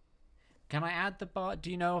hit. Can I add the bard?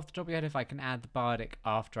 Do you know off the top of your head if I can add the bardic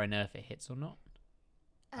after I know if it hits or not?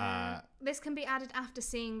 This can be added after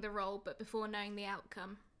seeing the roll, but before knowing the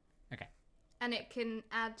outcome. Okay. And it can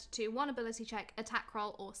add to one ability check, attack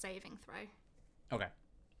roll, or saving throw. Okay.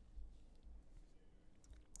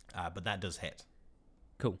 But that does hit.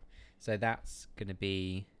 Cool. So that's going to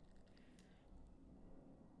be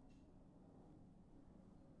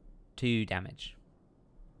 2 damage.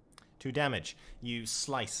 2 damage. You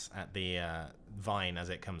slice at the vine as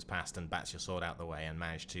it comes past and bats your sword out the way and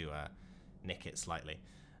manage to nick it slightly.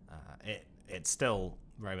 It's still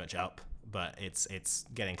very much up, but it's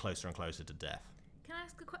getting closer and closer to death. Can I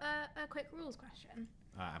ask a quick rules question?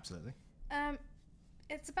 Absolutely.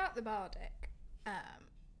 It's about the bardic.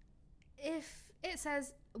 If it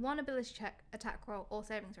says one ability check, attack roll, or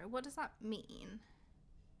saving throw, what does that mean?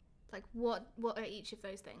 Like, what are each of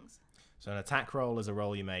those things? So an attack roll is a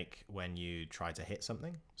roll you make when you try to hit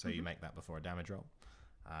something. So you make that before a damage roll.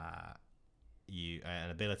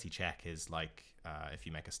 An ability check is like if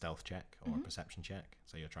you make a stealth check or a perception check.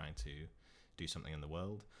 So you're trying to do something in the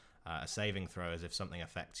world. A saving throw is if something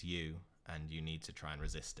affects you and you need to try and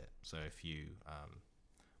resist it. So if you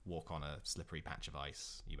walk on a slippery patch of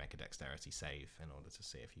ice, you make a dexterity save in order to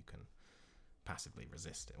see if you can passively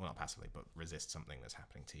resist it. Well, not passively, but resist something that's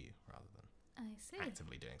happening to you rather than I see.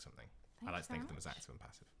 actively doing something. I Thank like you to think of very them as much. active and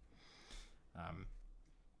passive.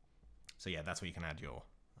 So yeah, that's where you can add your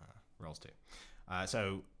rolls to.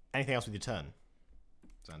 So anything else with your turn,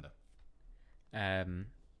 Xander?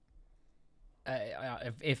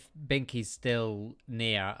 If Binky's still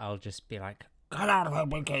near, I'll just be like, Get out of here,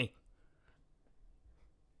 Winky.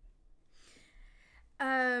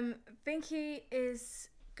 Binky is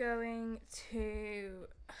going to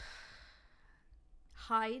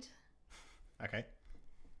hide. Okay.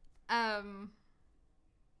 I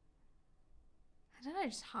don't know,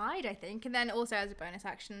 just hide, I think. And then also as a bonus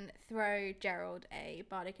action, throw Gerald a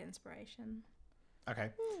bardic inspiration. Okay.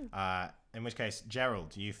 In which case,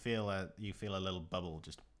 Gerald, you feel a little bubble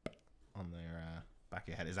just on their back of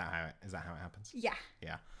your head. Is that how it happens? Yeah.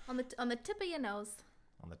 Yeah. On the tip of your nose.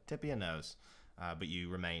 On the tip of your nose. But you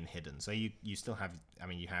remain hidden. So you still have. I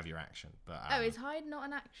mean, you have your action, but is hide not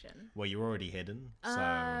an action? well, you're already hidden, so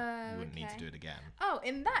you wouldn't need to okay. do it again. Oh,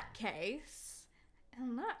 in that case,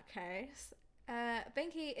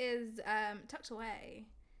 Binky is tucked away,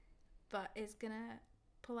 but is gonna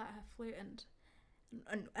pull out her flute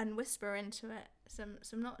and whisper into it some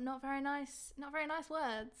not very nice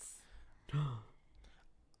words.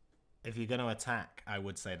 If you're going to attack, I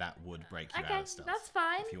would say that would break you Okay, out of stealth. that's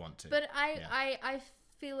fine. If you want to. But Yeah. I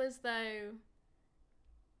feel as though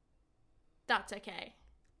that's okay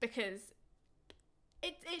because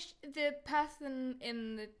the person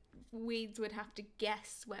in the weeds would have to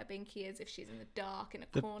guess where Binky is if she's in the dark in a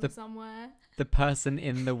corner somewhere. the person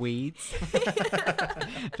in the weeds.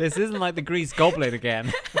 This isn't like the Grease Goblin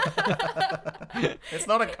again. It's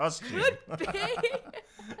not a costume.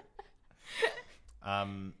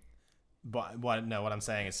 But what I'm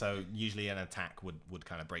saying is, so usually an attack would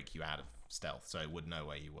kind of break you out of stealth, so it would know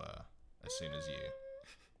where you were as soon as you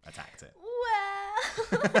attacked it.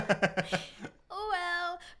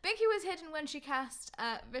 Well, Binky was hidden when she cast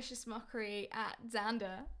Vicious Mockery at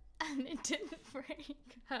Xander, and it didn't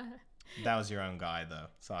break her. That was your own guy, though,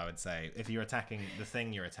 so I would say if you're attacking, the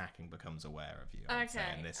thing you're attacking becomes aware of you. I would say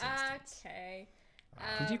in this instance. Okay.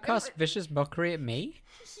 Did you cast Vicious Mockery at me?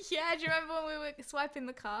 Yeah, do you remember when we were swiping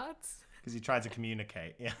the cards? Because you tried to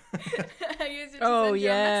communicate, yeah. I used it to Oh, send you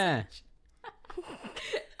a yeah. message.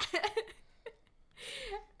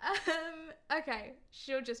 Okay,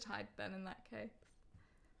 she'll just hide then in that case.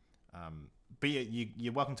 But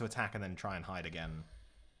you're welcome to attack and then try and hide again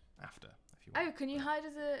after, if you want. Oh, can you hide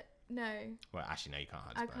as a... No. Well, actually, no, you can't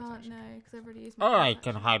hide as I a bonus can't, action. no, because I've already used my I bonus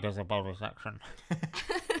can hide as a bonus action.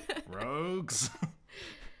 Rogues.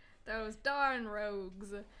 Those darn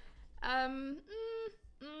rogues.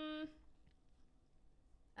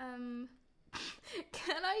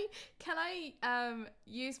 Can I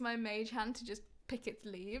use my mage hand to just pick its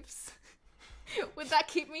leaves? Would that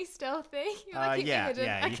keep me stealthy? Would that keep me hidden?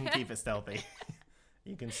 Yeah, you Okay. can keep it stealthy.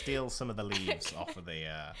 You can steal some of the leaves off of the.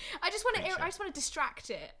 I just want creature. to distract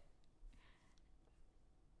it.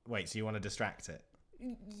 Wait, so you want to distract it?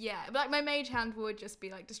 Yeah, like my mage hand would just be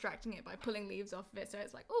like distracting it by pulling leaves off of it, so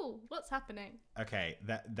it's like, oh, what's happening? Okay,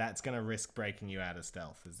 that's gonna risk breaking you out of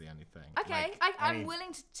stealth. Is the only thing. Okay, Like, I'm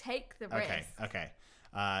willing to take the risk. Okay.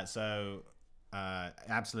 So,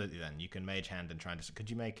 absolutely. Then you can mage hand and try and. Could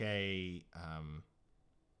you make a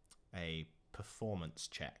performance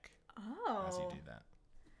check as you Oh. do that?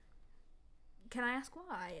 Can I ask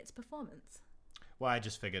why? It's performance. Well, I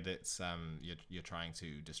just figured it's you're trying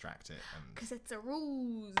to distract it and. Because it's a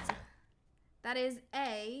ruse. That is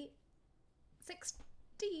a 16.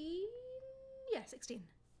 Yeah, 16.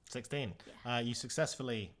 16. You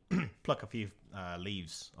successfully pluck a few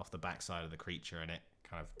leaves off the backside of the creature, and it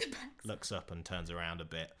kind of looks up and turns around a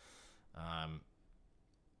bit. Are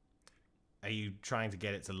you trying to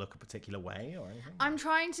get it to look a particular way or anything? I'm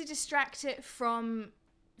trying to distract it from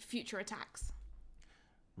future attacks.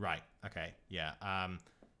 Right. Okay. Yeah.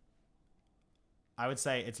 I would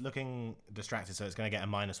say it's looking distracted, so it's going to get a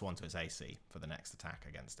 -1 to its AC for the next attack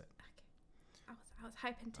against it. I was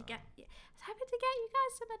hoping to get you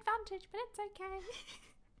guys some advantage, but it's okay.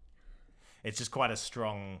 It's just quite a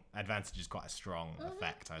strong advantage. Is quite a strong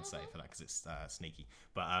effect, I'd say, for that because it's sneaky.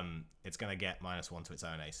 But it's going to get -1 to its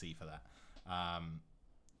own AC for that.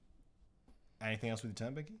 Anything else with your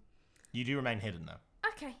turn, Biggie? You do remain hidden though,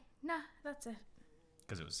 Okay, nah, that's it.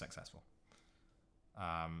 because it was successful.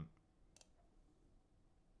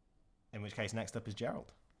 In which case, next up is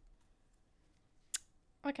Gerald.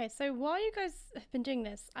 Okay, so while you guys have been doing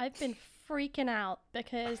this, I've been freaking out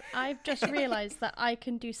because I've just realized that I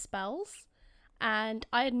can do spells, and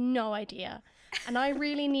I had no idea. And I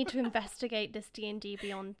really need to investigate this D&D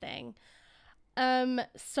Beyond thing.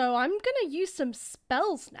 So I'm gonna use some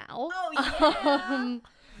spells now. Oh, yeah.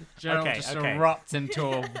 Gerald Okay, just okay. erupts into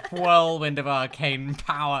a whirlwind of arcane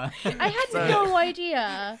power. I had no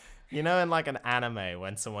idea. You know, in like an anime,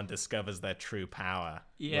 when someone discovers their true power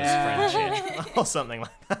Yeah. was friendship or something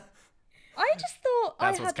like that. I just thought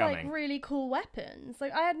That's I what's had like coming. really cool weapons.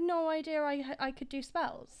 Like I had no idea I could do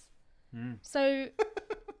spells. So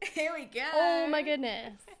Here we go. oh my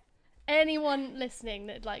goodness. Anyone listening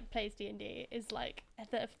that like plays D&D is like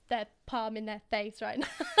their palm in their face right now.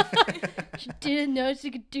 She didn't know she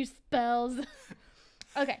could do spells.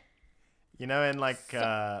 Okay. You know, in like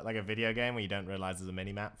a video game where you don't realize there's a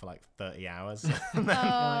mini map for like 30 hours.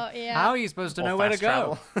 Oh yeah. How are you supposed to Or know where to fast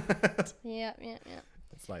go? travel. Yeah.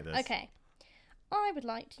 It's like this. Okay. I would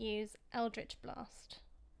like to use Eldritch Blast.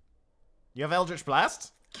 You have Eldritch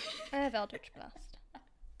Blast? I have Eldritch Blast.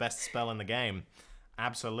 Best spell in the game.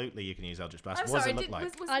 Absolutely, you can use Eldritch Blast. I'm what sorry, does it look like? I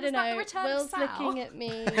don't was that know. the return Will's of Sal? looking at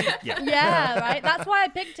me. Yeah. Yeah, right. That's why I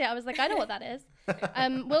picked it. I was like, I know what that is.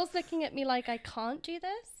 Will's looking at me like I can't do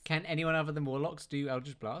this. Can anyone other than warlocks do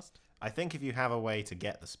Eldritch Blast? I think if you have a way to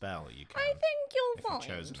get the spell, you can. I think If you've you'll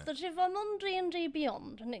chosen find it. that if I'm on D&D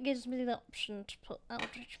Beyond and it gives me the option to put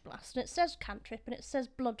Eldritch Blast and it says cantrip and it says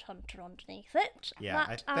Blood Hunter underneath it, Yeah,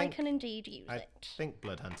 that I I think- can indeed use I it. think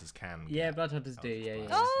Bloodhunters can. Yeah, get Bloodhunters do, Eldritch yeah, yeah.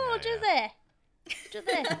 Blast. Oh, Yeah, do yeah. they? Do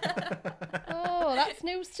they? Oh, that's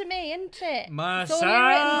news to me, isn't it? Marcel! It's only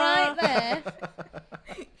written right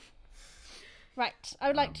there. Right, I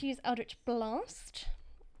would like to use Eldritch Blast.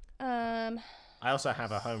 I also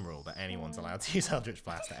have a home rule that anyone's allowed to use Eldritch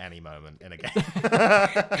Blast at any moment in a game.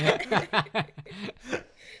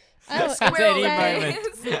 Oh, At any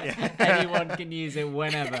says- moment. Anyone can use it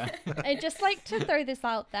whenever. I'd just like to throw this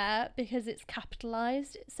out there because it's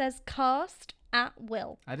capitalized. It says cast at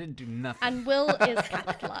will. I didn't do nothing. And will is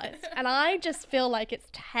capitalized. And I just feel like it's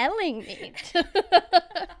telling me to.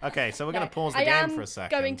 Okay, so we're going No, to pause the I game am for a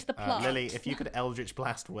second. going to the plot. Lily, if you could Eldritch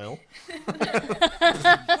Blast Will. Okay,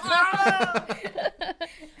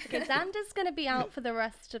 Xander's going to be out for the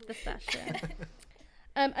rest of the session.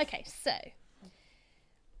 Okay, so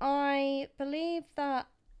I believe that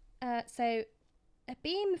so a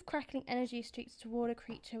beam of crackling energy streaks toward a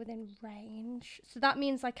creature within range. So that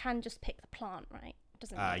means I can just pick the plant, right?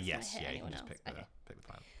 Doesn't mean it's Yes, gonna hit yeah, you can anyone just else. pick the, Okay. pick the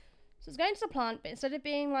plant. So it's going to the plant, but instead of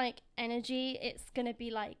being like energy, it's gonna be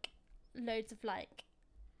like loads of like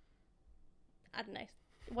I don't know.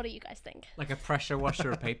 What do you guys think? Like a pressure washer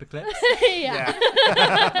of paper clips. Yeah.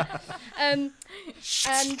 And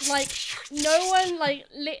like no one like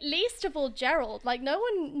least of all Gerald, like no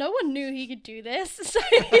one knew he could do this, so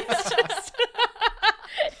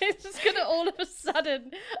it's just gonna all of a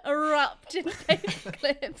sudden erupt in paper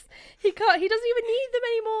clips. He doesn't even need them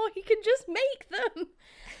anymore, he can just make them.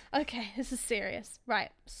 Okay, this is serious.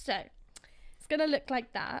 Right, so it's gonna look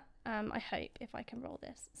like that. I hope if I can roll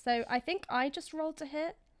this. So I think I just rolled to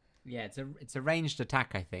hit. Yeah, it's a ranged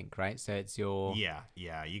attack, I think, right? So it's your Yeah,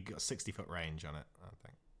 you got 60-foot range on it, I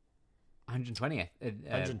think. 120.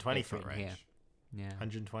 120 foot range. Here. Yeah.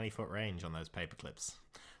 120 foot range on those paper clips.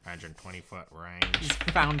 120 foot range.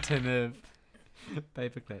 Fountain of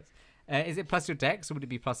paper clips. Is it plus your dex, or would it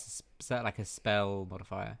be plus like a spell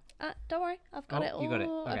modifier? Don't worry, I've got it all. You got it.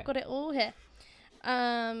 Okay. I've got it all here.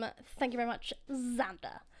 Thank you very much,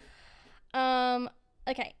 Xander.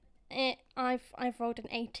 Okay, I've rolled an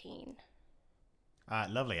 18.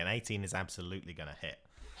 Lovely. An 18 is absolutely going to hit.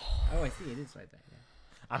 Oh, I see. It is like that. Yeah.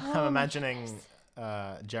 I'm imagining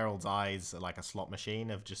Gerald's eyes are like a slot machine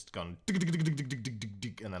have just gone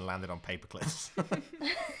and then landed on paper clips.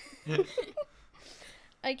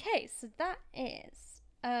 Okay, so that is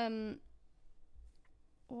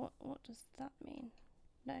what does that mean?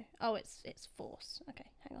 No. Oh, it's force.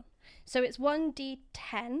 Okay, hang on. So it's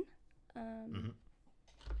 1d10.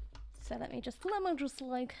 So let me just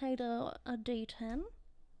locate a d10.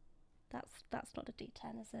 That's not a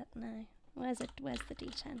d10, is it? No. Where's the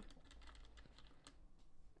d10?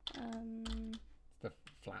 The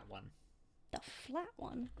flat one. The flat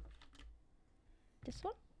one. This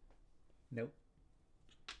one? Nope.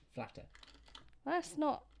 Flatter. That's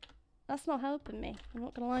not helping me. I'm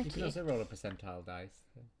not gonna lie You to can you. also roll a percentile dice.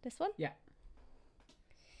 This one? Yeah.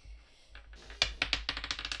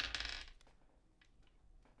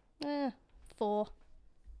 Eh, 4.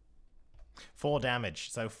 4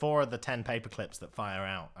 damage. So 4 of the 10 paper clips that fire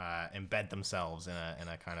out embed themselves in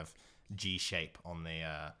a kind of G shape on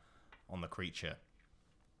the creature.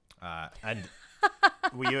 And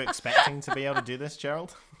were you expecting to be able to do this,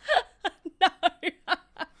 Gerald? No.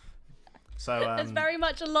 So There's very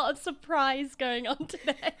much a lot of surprise going on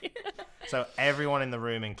today. so everyone in the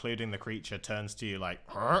room, including the creature, turns to you like.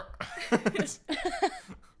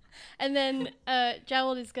 And then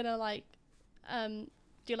Gerald is gonna like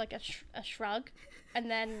do like a shrug, and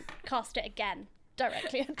then cast it again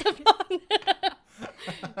directly at the one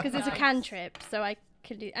because it's a cantrip, so I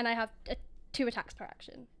can do, and I have 2 attacks per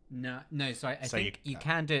action. No. So I So think you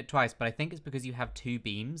can do it twice, but I think it's because you have 2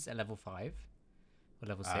 beams at level 5 or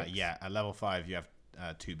level 6. Yeah, at level 5 you have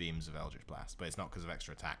 2 beams of Eldritch Blast, but it's not because of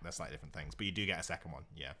extra attack. They're slightly different things, but you do get a second one.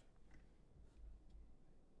 Yeah.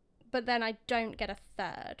 But then I don't get a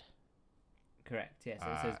third. Correct. Yeah.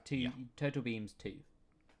 So it says 2 total beams 2.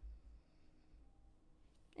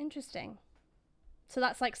 Interesting. So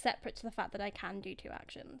that's like separate to the fact that I can do 2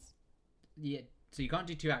 actions. Yeah. So you can't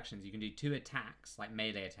do 2 actions. You can do 2 attacks, like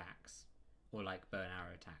melee attacks, or like bow and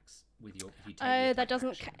arrow attacks with your. If you take the Oh, that attack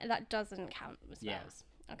doesn't action. that doesn't count with Yeah. spells.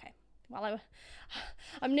 Okay. Well,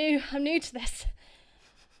 I'm new to this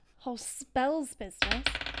whole spells business.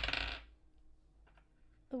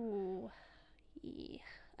 Ooh. Yeah.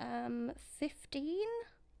 15.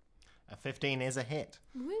 A 15 is a hit.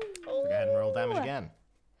 Woo. So go ahead and roll damage again.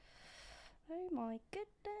 Oh my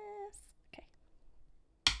goodness. Okay.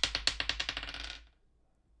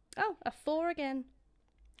 Oh, a 4 again.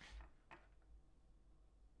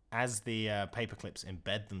 As the paper clips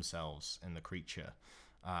embed themselves in the creature,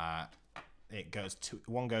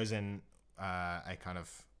 one goes in a kind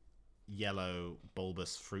of yellow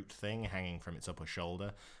bulbous fruit thing hanging from its upper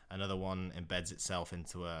shoulder. Another one embeds itself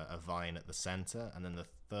into a vine at the center, and then the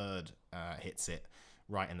third hits it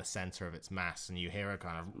right in the center of its mass, and you hear a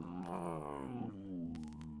kind of,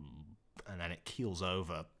 and then it keels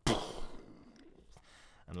over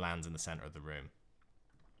and lands in the center of the room.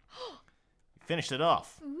 You finished it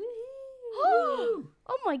off.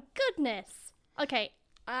 Oh my goodness. Okay,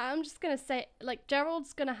 I'm just gonna say, like,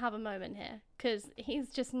 Gerald's gonna have a moment here because he's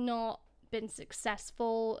just not been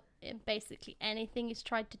successful in basically anything he's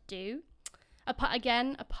tried to do.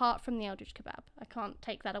 Apart from the Eldritch Kebab, I can't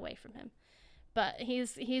take that away from him. But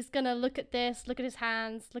he's gonna look at this, look at his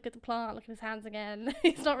hands, look at the plant, look at his hands again.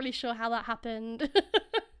 He's not really sure how that happened.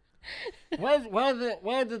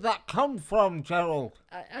 Where did that come from, Gerald?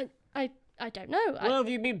 I don't know. Where have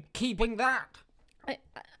you been keeping that?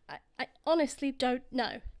 I honestly don't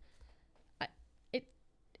know.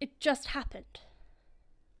 It just happened.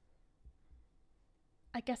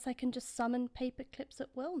 I guess I can just summon paper clips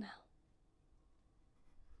at will now.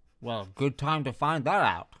 Well, good time to find that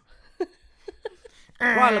out.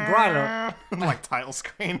 Gryla, Like title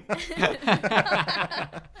screen.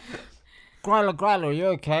 Gryla, are you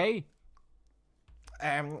okay?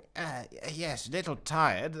 Yes, a little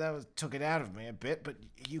tired. Took it out of me a bit, but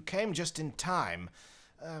you came just in time.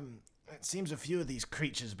 It seems a few of these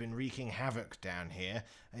creatures have been wreaking havoc down here.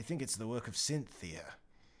 I think it's the work of Cynthia.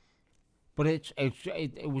 But it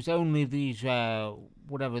was only these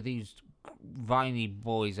whatever these viney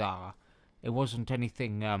boys are. It wasn't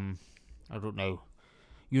anything I don't know,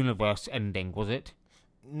 universe ending, was it?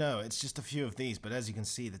 No, it's just a few of these, but as you can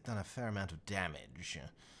see, they've done a fair amount of damage.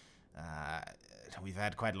 We've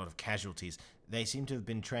had quite a lot of casualties. They seem to have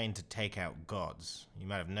been trained to take out gods. You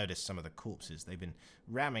might have noticed some of the corpses. They've been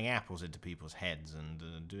ramming apples into people's heads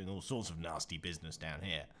and doing all sorts of nasty business down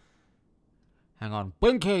here. Hang on.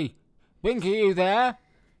 Winky! Winky, you there?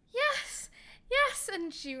 Yes, yes.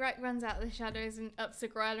 And she runs out of the shadows and up to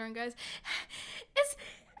Gryla and goes,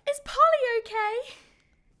 Is Polly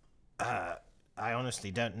okay? I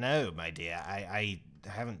honestly don't know, my dear. I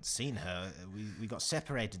haven't seen her. We got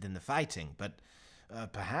separated in the fighting, but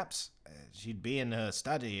perhaps she'd be in her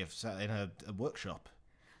study, in her workshop.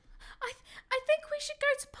 I think we should go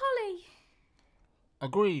to Polly.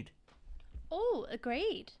 Agreed. Oh,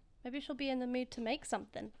 agreed. Maybe she'll be in the mood to make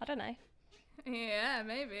something. I don't know. Yeah,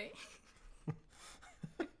 maybe.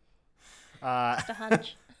 Just a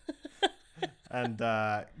hunch. And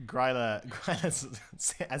Gryla,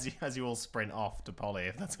 as you all sprint off to Polly,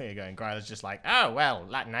 if that's where you're going, Gryla's just like, oh, well,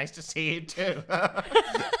 nice to see you too.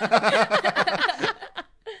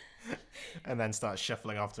 And then starts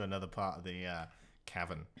shuffling off to another part of the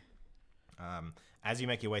cavern. As you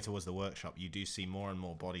make your way towards the workshop, you do see more and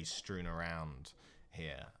more bodies strewn around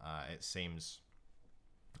here. It seems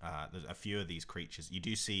there's a few of these creatures. You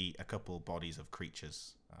do see a couple bodies of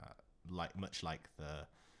creatures, much like the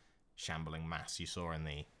shambling mass you saw in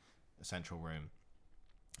the central room,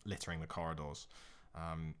 littering the corridors.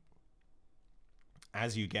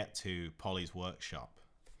 As you get to Polly's workshop,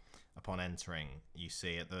 upon entering, you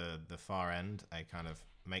see at the far end a kind of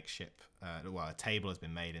makeshift, a table has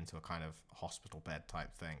been made into a kind of hospital bed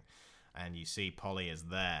type thing, and you see Polly is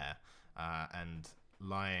there, and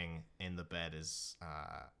lying in the bed is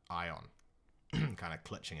Ion, kind of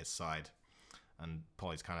clutching his side. And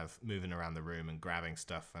Polly's kind of moving around the room and grabbing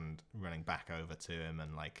stuff and running back over to him and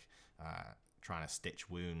trying to stitch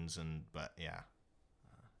wounds. But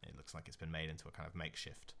it looks like it's been made into a kind of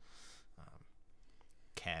makeshift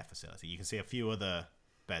care facility. You can see a few other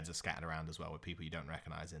beds are scattered around as well with people you don't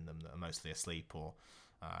recognize in them that are mostly asleep or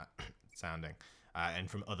sounding. And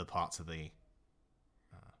from other parts of the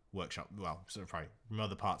workshop, probably from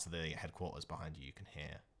other parts of the headquarters behind you, you can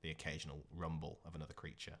hear the occasional rumble of another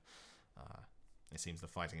creature. It seems the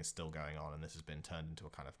fighting is still going on, and this has been turned into a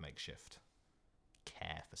kind of makeshift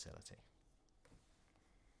care facility.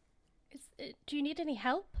 Do you need any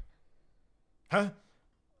help? Huh?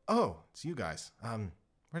 Oh, it's you guys.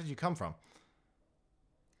 Where did you come from?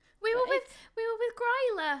 We were with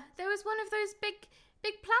Gryla. There was one of those big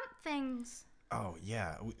plant things. Oh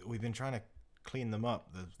yeah, we've been trying to clean them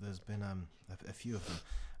up. There's been a few of them.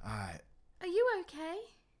 Are you okay?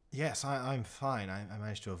 Yes, I'm fine. I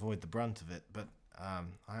managed to avoid the brunt of it, but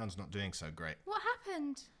Ion's not doing so great. What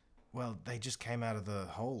happened? Well, they just came out of the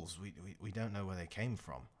holes. We don't know where they came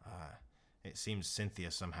from. It seems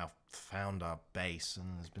Cynthia somehow found our base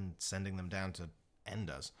and has been sending them down to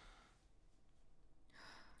end us.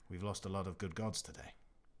 We've lost a lot of good gods today.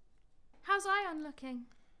 How's Ion looking?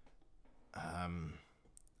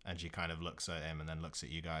 And she kind of looks at him and then looks at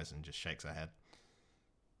you guys and just shakes her head.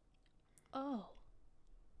 Oh.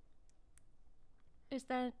 Is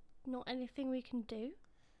there not anything we can do?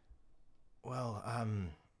 Well,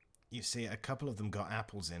 you see, a couple of them got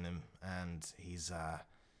apples in him, and he's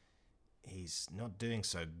not doing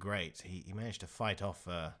so great. He managed to fight off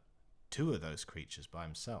 2 of those creatures by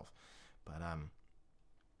himself, but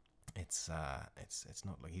it's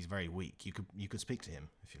not like he's very weak. You could speak to him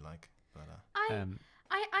if you like, but I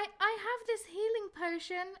have this healing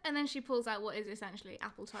potion, and then she pulls out what is essentially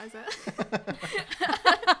appetizer.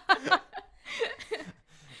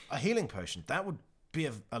 a healing potion that would be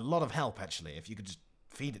a lot of help actually. If you could just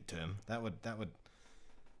feed it to him, that would.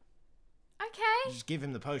 Okay. Just give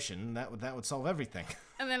him the potion. That would solve everything.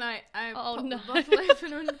 And then I Oh, pop no. the bottle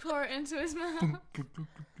open and pour it into his mouth.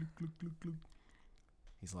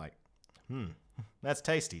 He's like, that's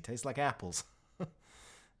tasty. Tastes like apples.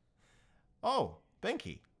 Oh,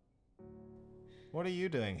 Binky. What are you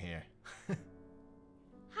doing here?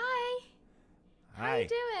 Hi. How you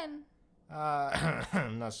doing?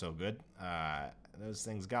 Not so good. Those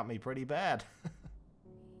things got me pretty bad.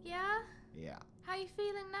 Yeah? Yeah. How you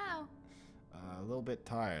feeling now? A little bit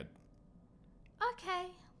tired. Okay.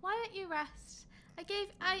 Why don't you rest? I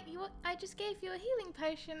just gave you a healing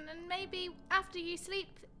potion, and maybe after you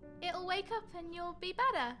sleep, it'll wake up and you'll be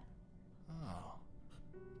better. Oh.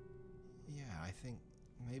 Yeah, I think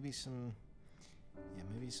maybe some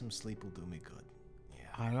sleep will do me good.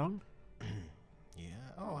 Yeah. Ion?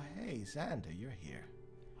 Yeah. Oh, hey, Xander, you're here.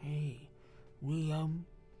 Hey, we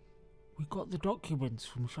got the documents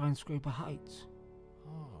from Shinescraper Heights.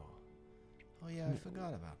 Oh, yeah, I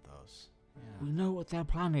forgot about those. Yeah. We know what their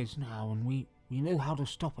plan is now, and we know how to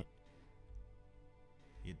stop it.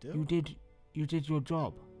 You do? You did your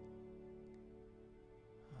job.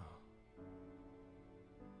 Oh.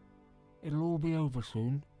 It'll all be over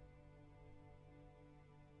soon.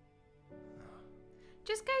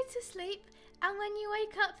 Just go to sleep, and when you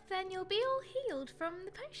wake up, then you'll be all healed from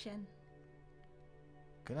the potion.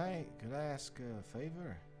 Could I ask a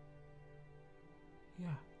favor?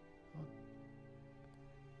 Yeah.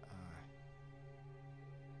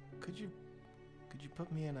 Could you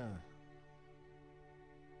put me in a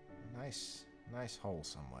nice hole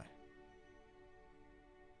somewhere?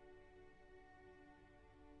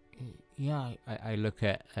 Yeah. I look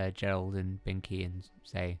at Gerald and Binky and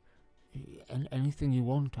say, Anything you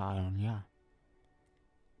want, Iron, yeah.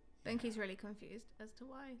 Binky's really confused as to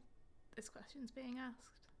why this question's being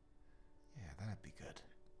asked. Yeah, that'd be good.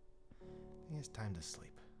 I think it's time to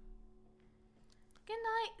sleep. Good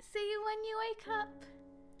night. See you when you wake up.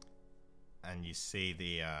 And you see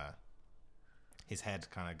his head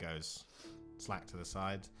kind of goes slack to the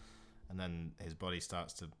side, and then his body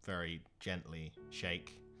starts to very gently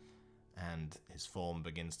shake, and his form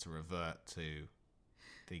begins to revert to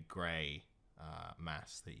the grey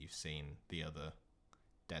mass that you've seen the other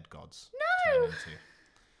dead gods turn into.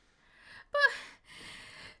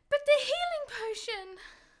 But the healing potion.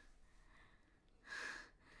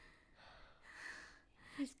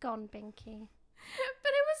 He's gone, Binky.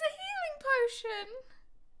 But it was a healing potion.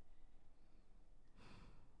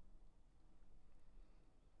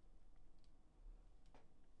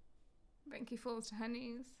 Binky falls to her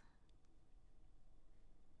knees.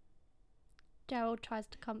 Gerald tries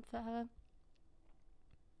to comfort her.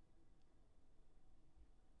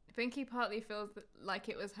 Binky partly feels like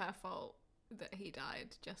it was her fault that he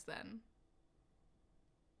died just then.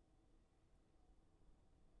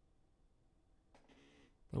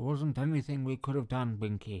 There wasn't anything we could have done,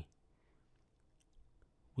 Binky.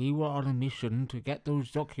 We were on a mission to get those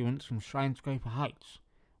documents from Shinescraper Heights,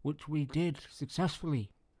 which we did successfully.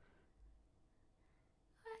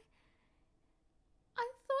 I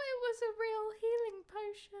thought it was a real healing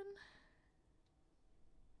potion.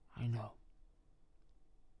 I know.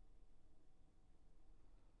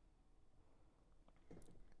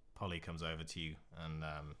 Polly comes over to you and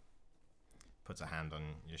puts a hand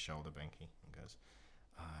on your shoulder, Binky, and goes,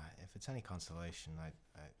 "If it's any consolation, I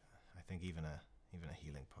think even a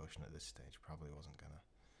healing potion at this stage probably wasn't gonna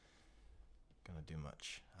do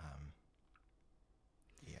much.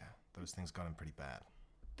 Yeah, those things got him pretty bad."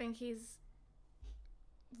 Binky's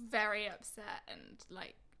very upset and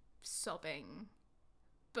like sobbing,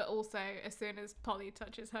 but also as soon as Polly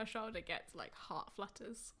touches her shoulder, gets like heart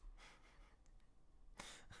flutters.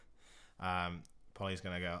 Polly's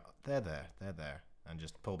gonna go, they're there, and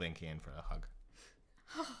just pull Binky in for a hug.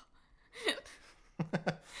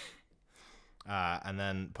 And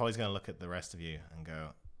then Polly's gonna look at the rest of you and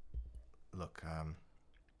go, look,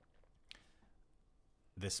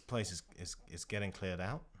 this place is getting cleared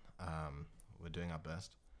out. We're doing our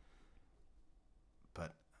best,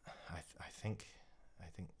 but I think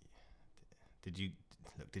did you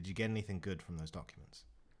get anything good from those documents?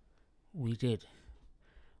 We did.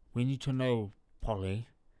 We need to know, Polly,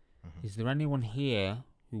 is there anyone here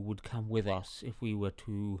who would come with us if we were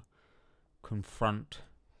to confront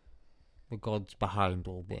the gods behind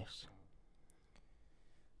all this?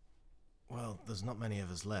 Well, there's not many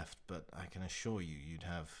of us left, but I can assure you you'd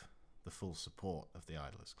have the full support of the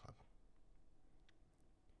Idlers Club.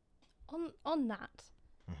 On that,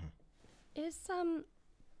 is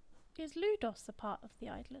Ludos a part of the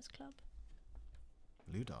Idlers Club?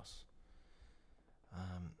 Ludos?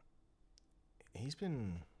 He's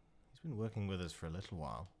been working with us for a little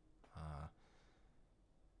while.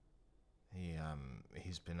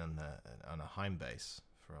 He's been on a Heim base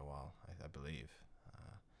for a while, I believe.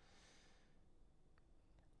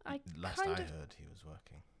 Last I heard, he was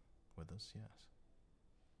working with us. Yes.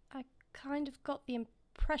 I kind of got the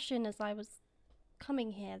impression as I was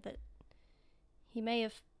coming here that he may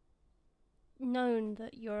have known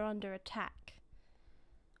that you're under attack.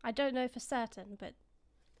 I don't know for certain, but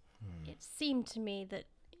it seemed to me that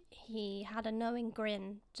he had a knowing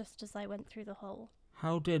grin just as I went through the hole.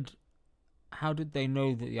 How did they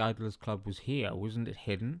know that the Idlers Club was here? Wasn't it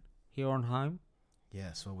hidden here on Heim?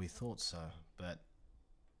 Yes, well, we thought so, but...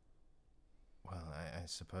 Well, I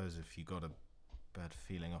suppose if you got a bad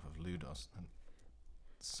feeling off of Ludos, then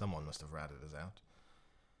someone must have ratted us out.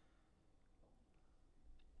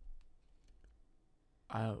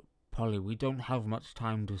 Polly, we don't have much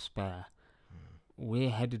time to spare. We're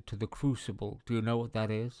headed to the Crucible. Do you know what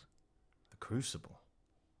that is? The Crucible?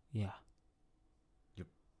 Yeah.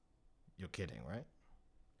 You're kidding, right?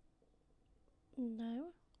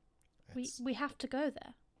 No. It's- We have to go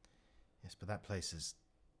there. Yes, but that place is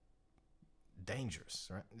dangerous,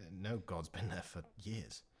 right? No god's been there for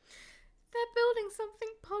years. They're building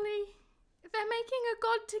something, Polly. They're making a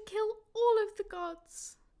god to kill all of the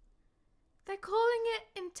gods. They're calling it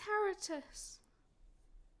Interitus.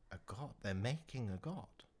 A god? They're making a god?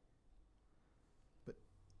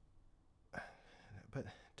 But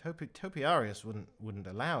Topiarius wouldn't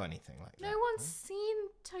allow anything like that. No one's seen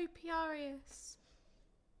Topiarius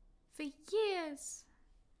for years.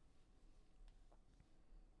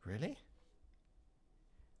 Really?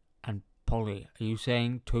 And Polly, are you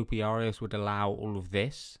saying Topiarius would allow all of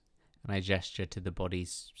this? And I gesture to the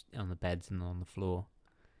bodies on the beds and on the floor.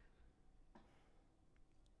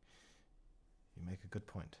 You make a good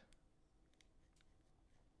point.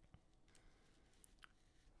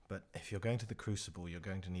 But if you're going to the Crucible, you're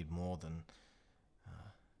going to need more than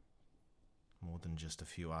just a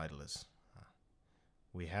few idlers.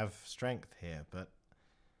 We have strength here, but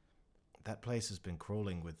that place has been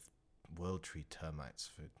crawling with World Tree termites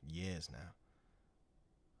for years now.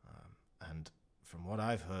 And from what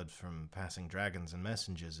I've heard from passing dragons and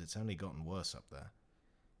messengers, it's only gotten worse up there.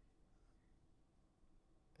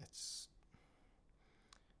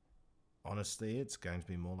 Honestly, it's going to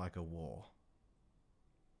be more like a war.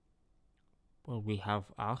 Well, we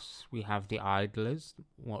have us. We have the idlers.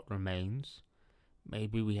 What remains?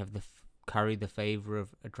 Maybe we have carry the favor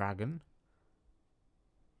of a dragon.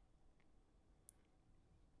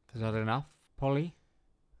 Is that enough, Polly?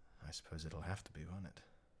 I suppose it'll have to be, won't it?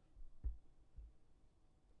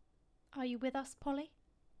 Are you with us, Polly?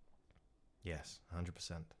 Yes,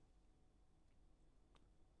 100%.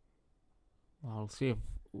 Well, I'll see if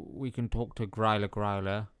we can talk to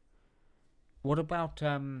Growler. What about,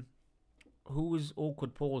 who was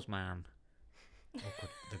Awkward Pause Man?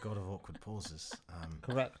 The god of awkward pauses.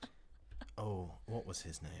 Correct. Oh, what was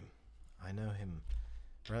his name? I know him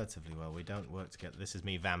relatively well. We don't work together. This is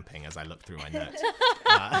me vamping as I look through my notes.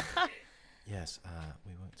 Yes,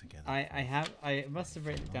 we work together. I must have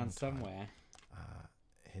written it down long time. somewhere.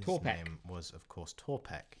 His Torpek. name was, of course,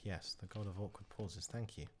 Torpek. Yes, the god of awkward pauses.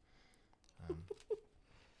 Thank you.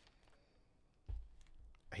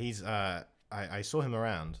 He's. I saw him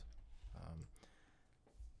around.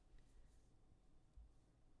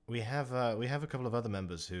 We have a couple of other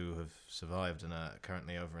members who have survived and are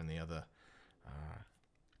currently over in the other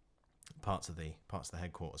parts of the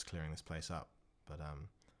headquarters clearing this place up. But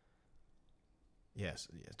yes,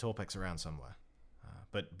 Torpek's around somewhere.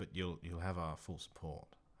 But you'll have our full support.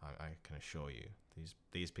 I can assure you.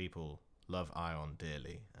 These people love Ion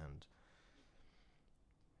dearly, and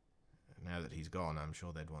now that he's gone, I'm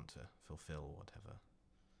sure they'd want to fulfill whatever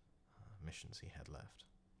missions he had left.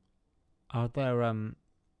 Are there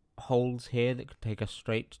holes here that could take us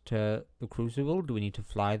straight to the Crucible? Do we need to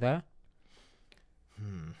fly there?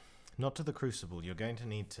 Not to the Crucible. You're going to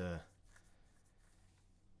need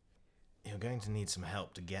some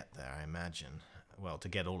help to get there, I imagine. Well, to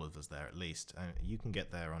get all of us there, at least. You can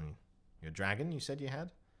get there on your dragon, you said you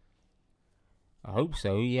had? I hope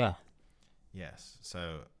so, yeah. Yes,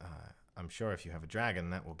 so I'm sure if you have a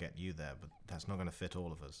dragon, that will get you there, but that's not going to fit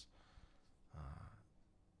all of us.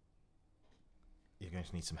 You're going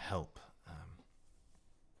to need some help.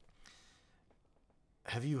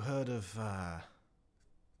 Have you heard of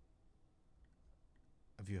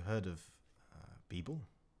Beeble?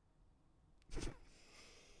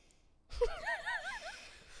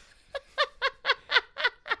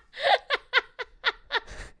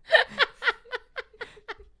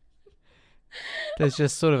 There's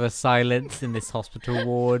just sort of a silence in this hospital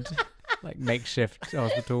ward, like makeshift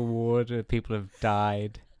hospital ward where people have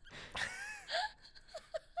died.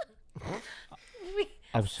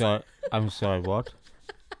 I'm sorry, what?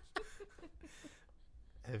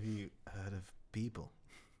 Have you heard of Beeble?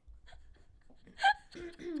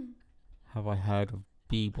 Have I heard of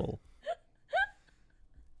Beeble?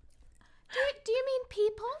 Do you mean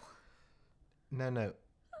people? No.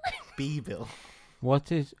 Beeble.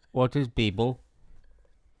 What is Beeble?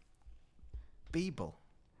 Beeble.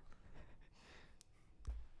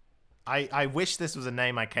 I wish this was a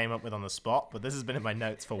name I came up with on the spot, but this has been in my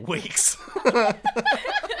notes for weeks.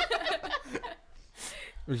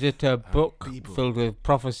 Was it a book Beeble. filled with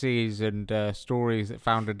prophecies and stories that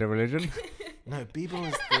founded a religion? No, Beeble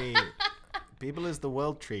is the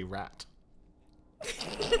World Tree rat.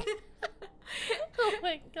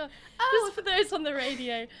 my god. Just for those on the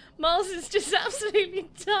radio, Miles is just absolutely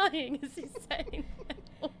dying as he's saying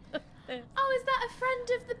all of this. Oh, is that a friend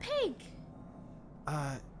of the pig?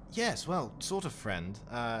 Yes, well, sort of friend.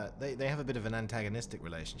 They have a bit of an antagonistic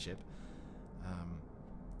relationship.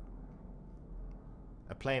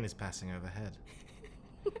 A plane is passing overhead.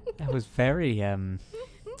 That was very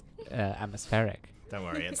atmospheric. Don't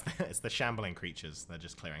worry, it's the shambling creatures. They're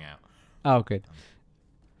just clearing out. Oh, good.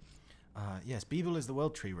 Yes, Beeble is the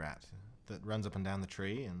world tree rat that runs up and down the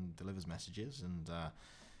tree and delivers messages and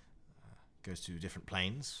goes to different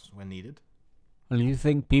planes when needed. And you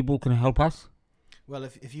think people can help us? Well,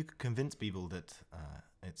 if you could convince Beeble that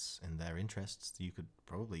it's in their interests, you could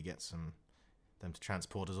probably get them to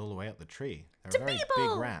transport us all the way up the tree. They're To a very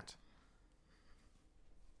Beeble! big rat.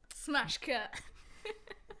 Smash cut.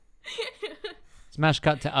 Smash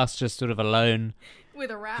cut to us just sort of alone.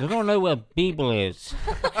 With a rat. I don't know where Beeble is.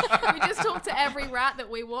 We just talk to every rat that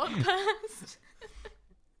we walk past.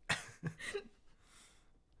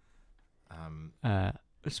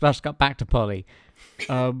 Smash cut back to Polly.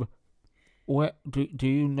 Where do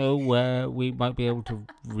you know where we might be able to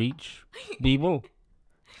reach Beeble?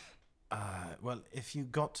 Well, if you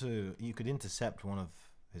could intercept one of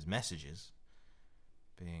his messages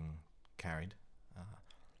being carried.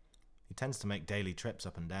 He tends to make daily trips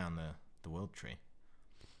up and down the world tree.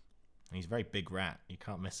 And he's a very big rat. You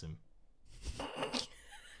can't miss him.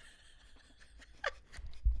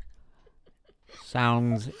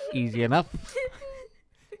 Sounds easy enough.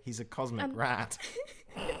 He's a cosmic rat.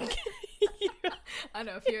 I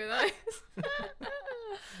know a few of those.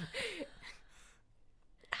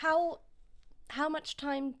 How much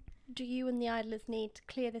time do you and the idlers need to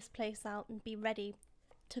clear this place out and be ready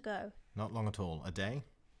to go? Not long at all. A day?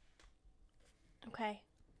 Okay. I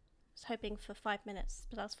was hoping for 5 minutes,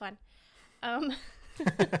 but that's fine.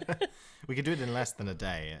 We could do it in less than a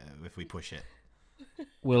day if we push it.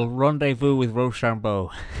 We'll rendezvous with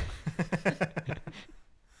Rochambeau.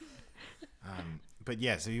 But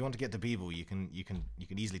yeah, so if you want to get to Beeble, you can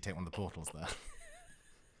easily take one of the portals there.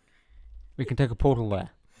 We can take a portal there.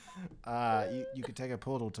 You could take a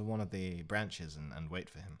portal to one of the branches and wait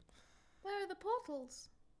for him. Where are the portals?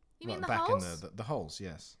 You Well, mean the back holes? in the holes,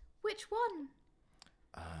 yes. Which one?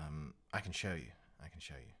 I can show you.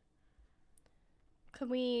 Can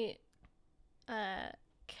we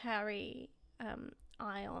carry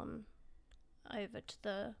Ion over to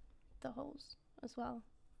the holes as well?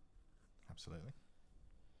 Absolutely.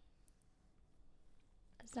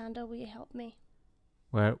 Xander, will you help me?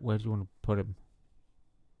 Where do you want to put him?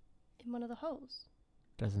 In one of the holes?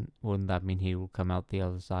 Wouldn't that mean he will come out the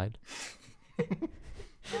other side? I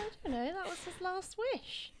don't know, that was his last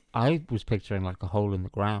wish. I was picturing like a hole in the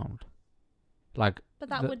ground. Like But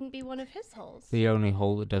that wouldn't be one of his holes. the only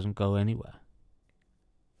hole that doesn't go anywhere.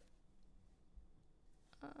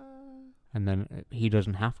 And then he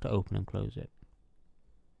doesn't have to open and close it.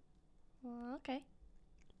 Well, okay.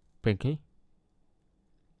 Pinky?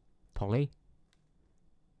 Polly?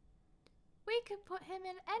 We could put him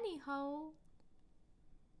in any hole.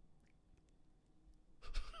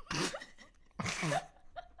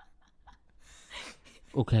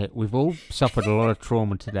 Okay, we've all suffered a lot of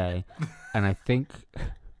trauma today, and I think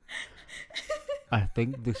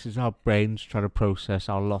this is our brains trying to process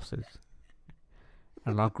our losses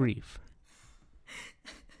and our grief.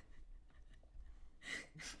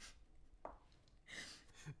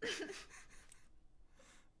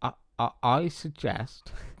 I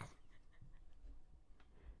suggest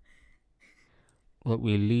that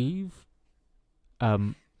we leave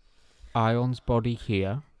Ion's body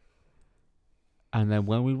here, and then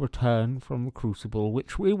when we return from the Crucible,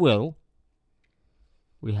 which we will,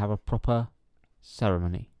 we have a proper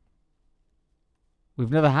ceremony.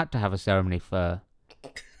 We've never had to have a ceremony for...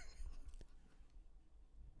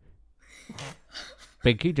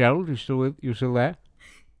 Pinky, Gerald, you still there?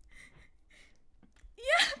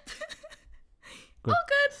 Yep. Good. Oh,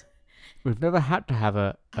 good. We've never had to have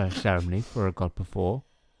a ceremony for a god before.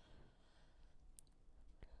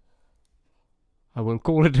 I will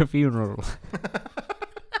call it a funeral.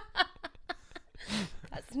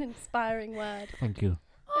 That's an inspiring word. Thank you.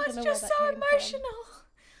 Oh, I it's don't know just where so that came from. emotional.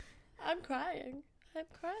 I'm crying.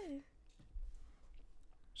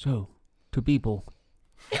 So, to Beeble.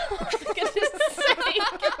 For goodness sake.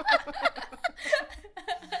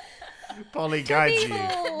 Polly guides you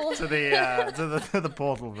Beeble! to the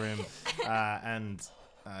portal room and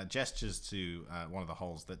gestures to one of the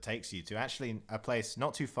holes that takes you to actually a place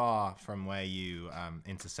not too far from where you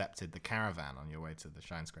intercepted the caravan on your way to the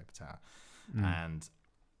Shine Scraper Tower. And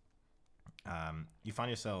you find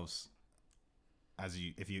yourselves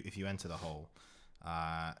if you enter the hole,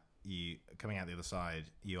 You coming out the other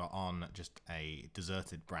side, you are on just a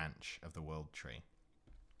deserted branch of the world tree,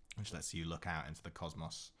 which lets you look out into the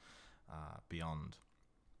cosmos beyond.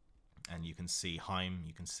 And you can see Heim,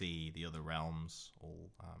 you can see the other realms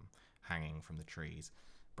all hanging from the trees,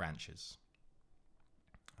 branches.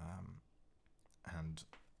 And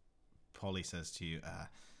Polly says to you,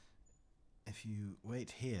 if you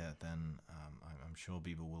wait here, then I'm sure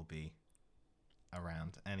Beeble will be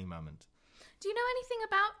around any moment. Do you know anything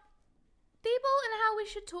about Beeble and how we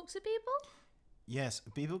should talk to Beeble? Yes,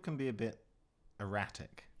 Beeble can be a bit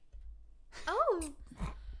erratic. Oh,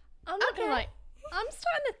 I'm not gonna lie. I'm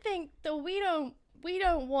starting to think that we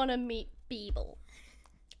don't want to meet Beeble.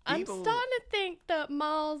 I'm starting to think that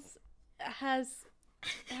Miles has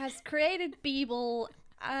created Beeble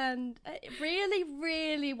and really,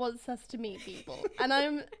 really wants us to meet Beeble, and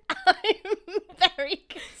I'm very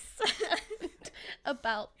concerned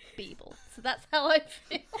about Beeble. So that's how I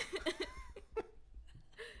feel.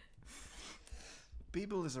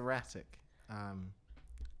 Beeble is erratic,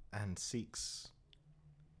 and seeks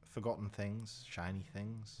forgotten things, shiny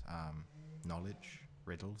things, knowledge,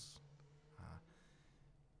 riddles.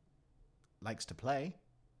 Likes to play.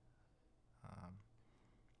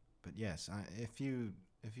 But yes, if you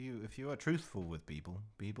are truthful with Beeble,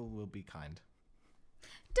 Beeble will be kind.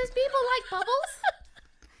 does Beeble like bubbles?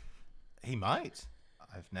 He might.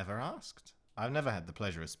 I've never asked. I've never had the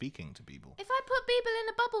pleasure of speaking to Beeble. If I put Beeble in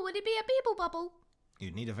a bubble, would it be a Beeble bubble?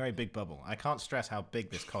 You'd need a very big bubble. I can't stress how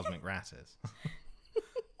big this cosmic rat is.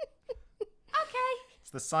 Okay.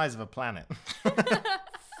 It's the size of a planet.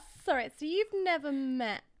 Sorry, so you've never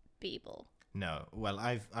met Beeble? No. Well,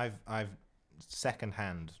 I've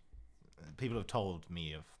secondhand. People have told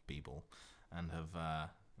me of Beeble, and have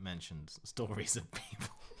mentioned stories of Beeble.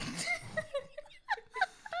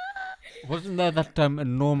 Wasn't there that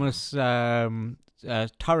enormous turret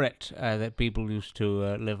that people used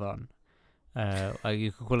to live on?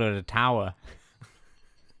 You could call it a tower.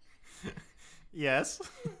 Yes.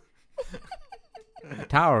 A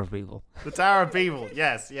tower of people. The Tower of Beeble.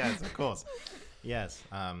 Yes, of course. Yes,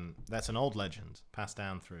 that's an old legend passed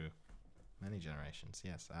down through many generations.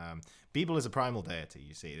 Yes, Beeble is a primal deity.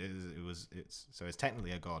 You see, it's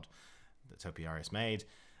technically a god that Topiarius made,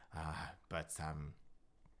 but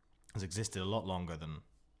has existed a lot longer than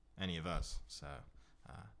any of us. So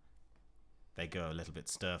they go a little bit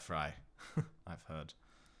stir fry. I've heard,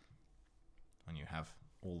 when you have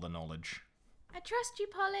all the knowledge. I trust you,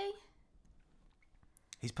 Polly.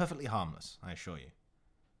 He's perfectly harmless, I assure you.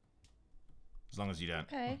 As long as you don't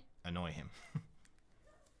annoy him.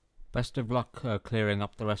 Best of luck clearing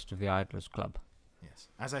up the rest of the Idlers Club. Yes.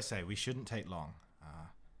 As I say, we shouldn't take long.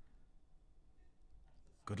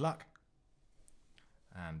 Good luck.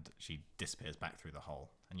 And she disappears back through the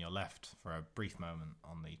hole, and you're left for a brief moment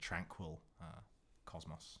on the tranquil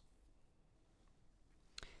cosmos.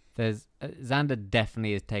 There's Xander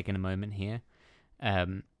definitely is taking a moment here,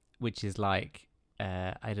 which is like,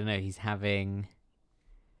 I don't know, he's having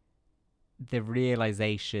the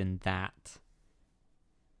realization that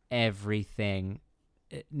everything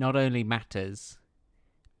not only matters,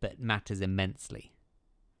 but matters immensely.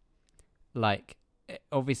 Like,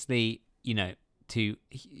 obviously, you know, to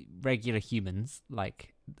regular humans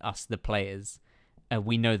like us, the players,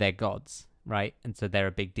 we know they're gods, right? And so they're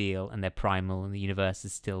a big deal, and they're primal, and the universe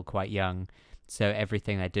is still quite young. So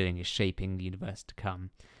everything they're doing is shaping the universe to come,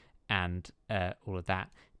 and all of that.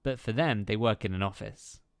 But for them, they work in an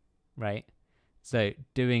office, right? So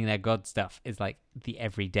doing their god stuff is like the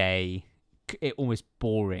everyday, almost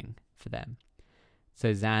boring for them.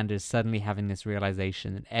 So Xander's suddenly having this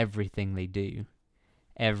realization that everything they do,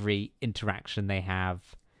 every interaction they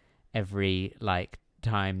have, every like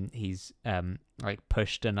time he's like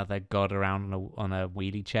pushed another god around on a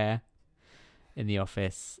wheelie chair in the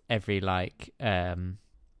office, every like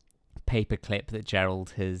paper clip that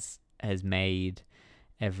Gerald has made,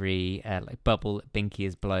 every like bubble that Binky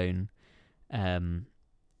has blown,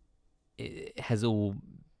 it has all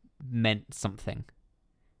meant something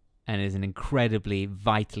and is an incredibly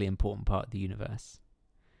vitally important part of the universe.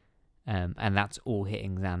 And that's all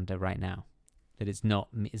hitting Xander right now. That it's not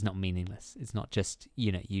meaningless. It's not just,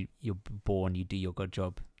 you know, you're born, you do your god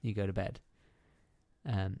job, you go to bed.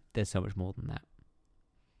 There's so much more than that.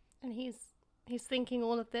 And he's thinking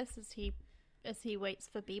all of this as he waits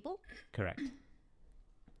for Beeble. Correct.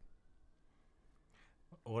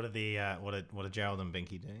 What are Gerald and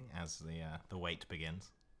Binky doing as the wait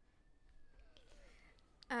begins?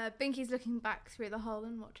 Binky's looking back through the hole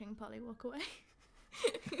and watching Polly walk away.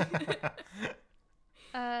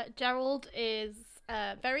 Gerald is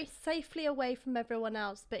very safely away from everyone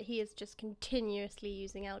else, but he is just continuously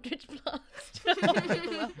using Eldritch Blast.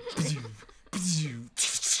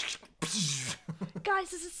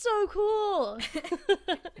 Guys, this is so cool.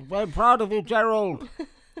 I'm very proud of you, Gerald.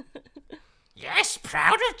 Yes,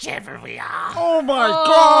 proud of Gerald we are. Oh my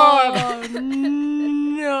god! Oh,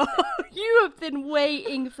 no. You have been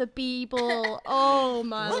waiting for people. Oh,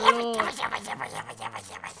 my lord.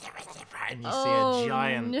 And you see a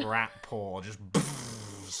giant rat paw just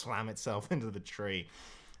slam itself into the tree.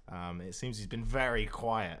 It seems he's been very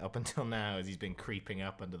quiet up until now as he's been creeping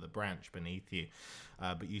up under the branch beneath you.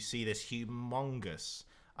 But you see this humongous,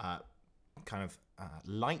 kind of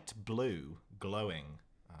light blue glowing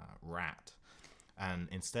rat. And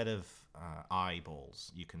instead of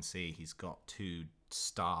eyeballs, you can see he's got 2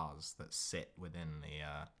 stars that sit within the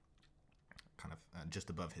kind of just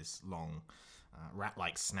above his long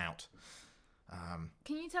rat-like snout.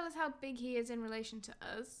 Can you tell us how big he is in relation to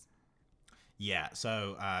us? Yeah,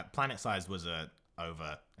 so planet size was a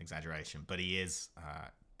over exaggeration, but he is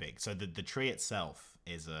big. So the tree itself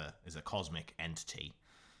is a cosmic entity,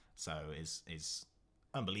 so is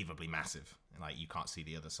unbelievably massive. Like, you can't see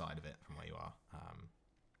the other side of it from where you are.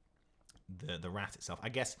 The rat itself, I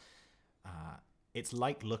guess, it's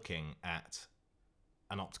like looking at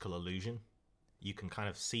an optical illusion. You can kind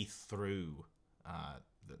of see through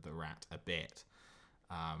the rat a bit,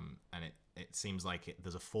 and it seems like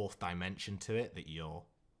there's a 4th dimension to it that your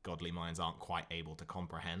godly minds aren't quite able to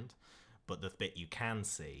comprehend. But the bit you can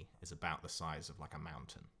see is about the size of like a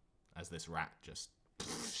mountain, as this rat just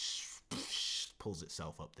pulls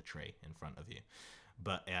itself up the tree in front of you.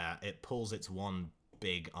 But it pulls its one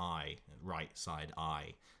big eye, right side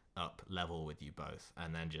eye, up level with you both,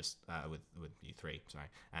 and then just with you 3, sorry,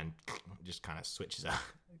 and just kind of switches out,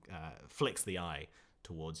 flicks the eye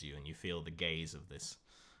towards you, and you feel the gaze of this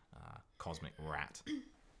cosmic rat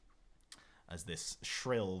as this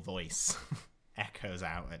shrill voice echoes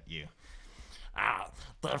out at you.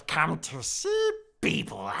 They've come to see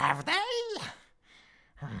people, have they?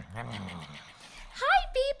 Hi,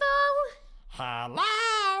 people! Hello!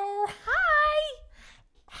 Hi!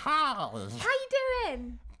 Hi! How you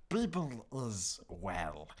doing? People is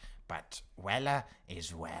well, but Weller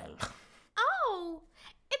is well. Oh,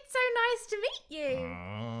 it's so nice to meet you.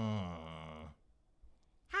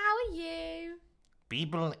 How are you?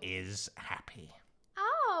 People is happy.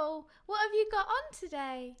 Oh, what have you got on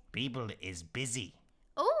today? People is busy.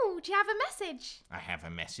 Oh, do you have a message? I have a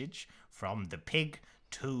message from the pig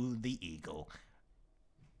to the eagle.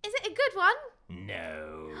 Is it a good one?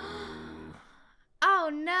 No. Oh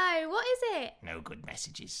no, what is it? No good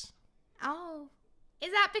messages. Oh,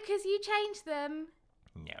 is that because you changed them?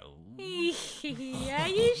 No. Are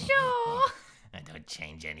you sure? I don't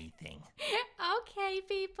change anything. Okay,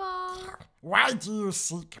 people. Why do you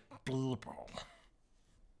seek people?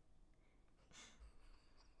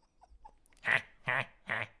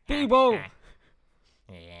 People,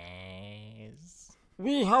 Yes.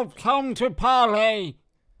 we have come to parley.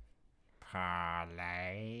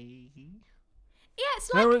 Parlay. Yeah,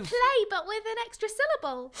 it's like There is- play, but with an extra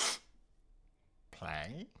syllable.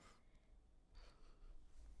 Play?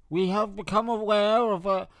 We have become aware of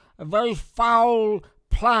a very foul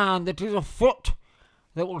plan that is afoot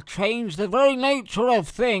that will change the very nature of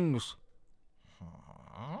things.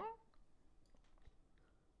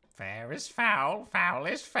 Fair is foul, foul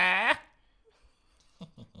is fair.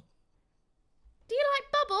 Do you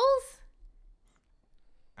like bubbles?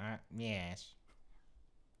 Yes.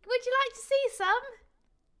 Would you like to see some?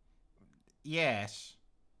 Yes.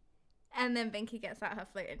 And then Binky gets out her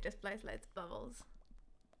flute and just blows loads of bubbles.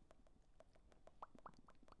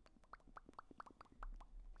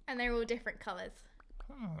 And they're all different colours.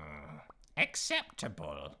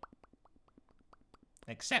 Acceptable.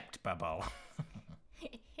 Acceptable.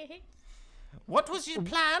 What was your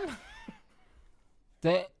plan?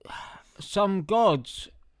 That some gods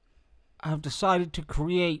have decided to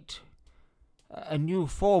create a new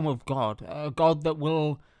form of god, a god that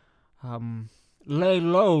will lay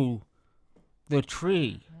low the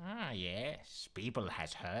tree. Ah, yes. People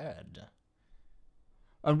has heard.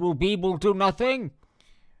 And will people do nothing?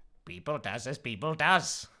 People does as people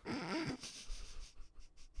does.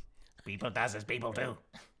 People does as people do.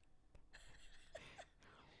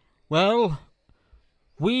 Well,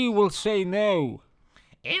 we will say no.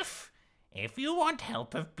 If you want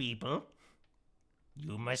help of people,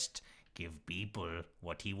 you must give people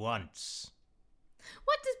what he wants.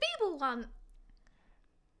 What does people want?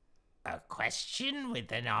 A question with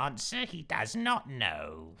an answer he does not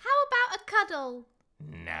know. How about a cuddle?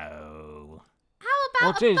 No. How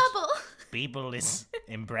about What a is? bubble? Beeble is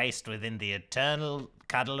embraced within the eternal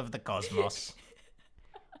cuddle of the cosmos.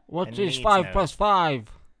 What And is needs 5 no- plus 5?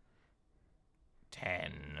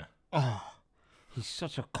 10. Oh, he's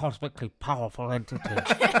such a cosmically powerful entity.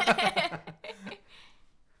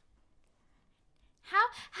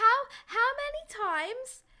 How many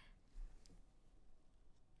times?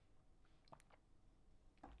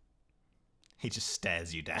 He just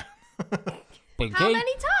stares you down. Binky? How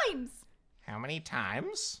many times? How many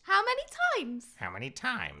times? How many times? How many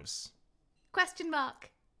times? Question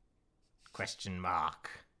mark. Question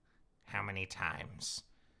mark. How many times?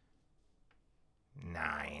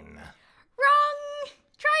 9. Wrong.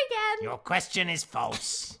 Try again. Your question is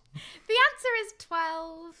false. The answer is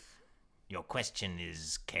 12. Your question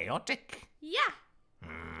is chaotic. Yeah.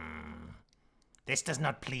 This does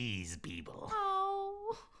not please Beeble.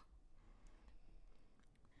 Oh.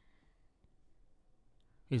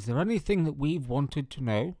 Is there anything that we've wanted to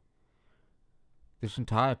know this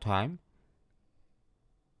entire time?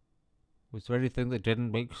 Was there anything that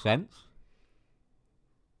didn't make sense?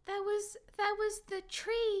 There was the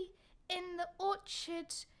tree in the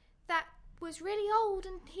orchard that was really old,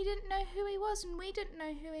 and he didn't know who he was, and we didn't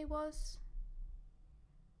know who he was.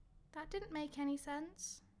 That didn't make any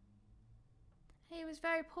sense. He was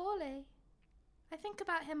very poorly. I think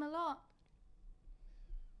about him a lot.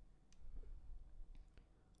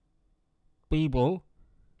 Beeble,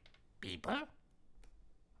 Beeble?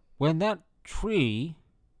 when that tree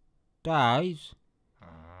dies,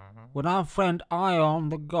 when our friend Ion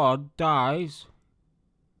the god dies,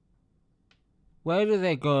 where do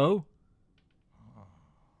they go?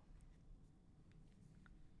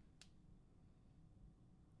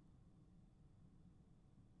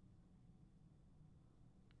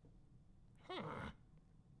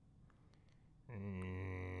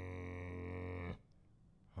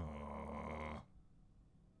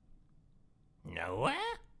 Nowhere?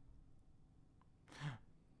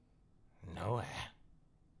 Nowhere.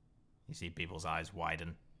 You see people's eyes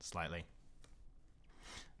widen slightly.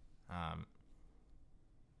 And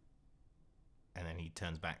then he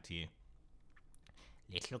turns back to you.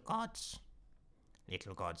 Little gods.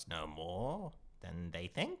 Little gods know more than they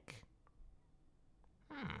think.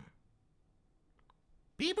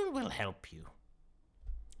 Beeble will help you.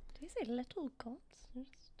 Do you say little gods?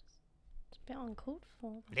 It's a bit uncalled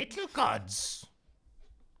for. Little gods.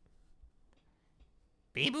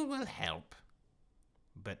 Beeble will help.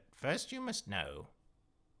 But first you must know.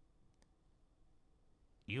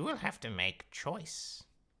 You will have to make choice.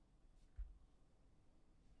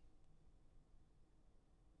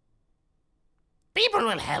 Beeble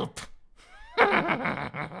will help. Wait,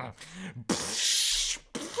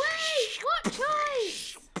 what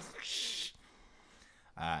choice?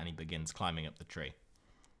 And he begins climbing up the tree.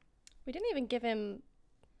 We didn't even give him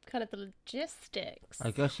kind of the logistics.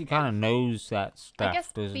 I guess he kind of knows that stuff, I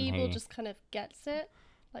guess doesn't Beeble he? just kind of gets it.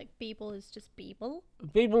 Like, Beeble is just Beeble.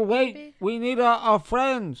 Beeble, wait! Maybe. We need our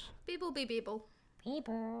friends! Beeble be Beeble.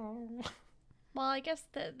 Well, I guess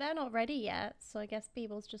that they're not ready yet, so I guess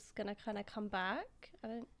Beeble's just gonna kind of come back. I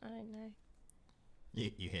don't know. You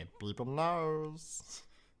hear, Beeble knows.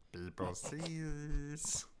 Beeble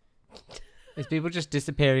sees. Is people just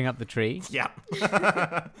disappearing up the tree? Yeah.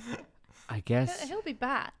 I guess. He'll be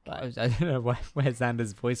back. I don't know where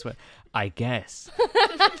Xander's voice went. I guess.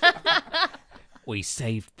 We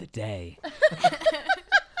saved the day.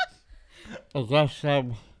 I guess,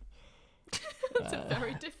 That's a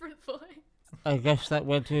very different voice. I guess that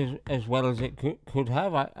went as well as it could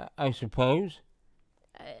have, I suppose.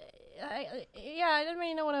 Yeah, I didn't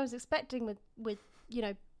really know what I was expecting with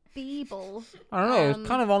Beeble. I don't know, it's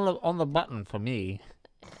kind of on the button for me.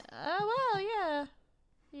 Well,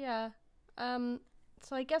 yeah.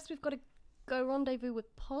 So I guess we've got to go rendezvous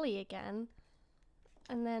with Polly again,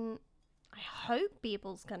 and then I hope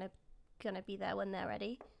Beeble's gonna be there when they're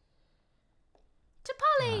ready. To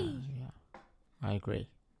Polly! Yeah, I agree.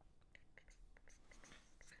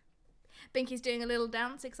 Binky's doing a little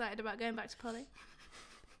dance, excited about going back to Polly.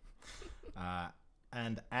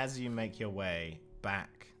 And as you make your way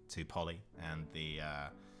back to Polly and the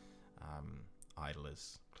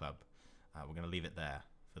Idlers Club, we're going to leave it there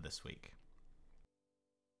for this week.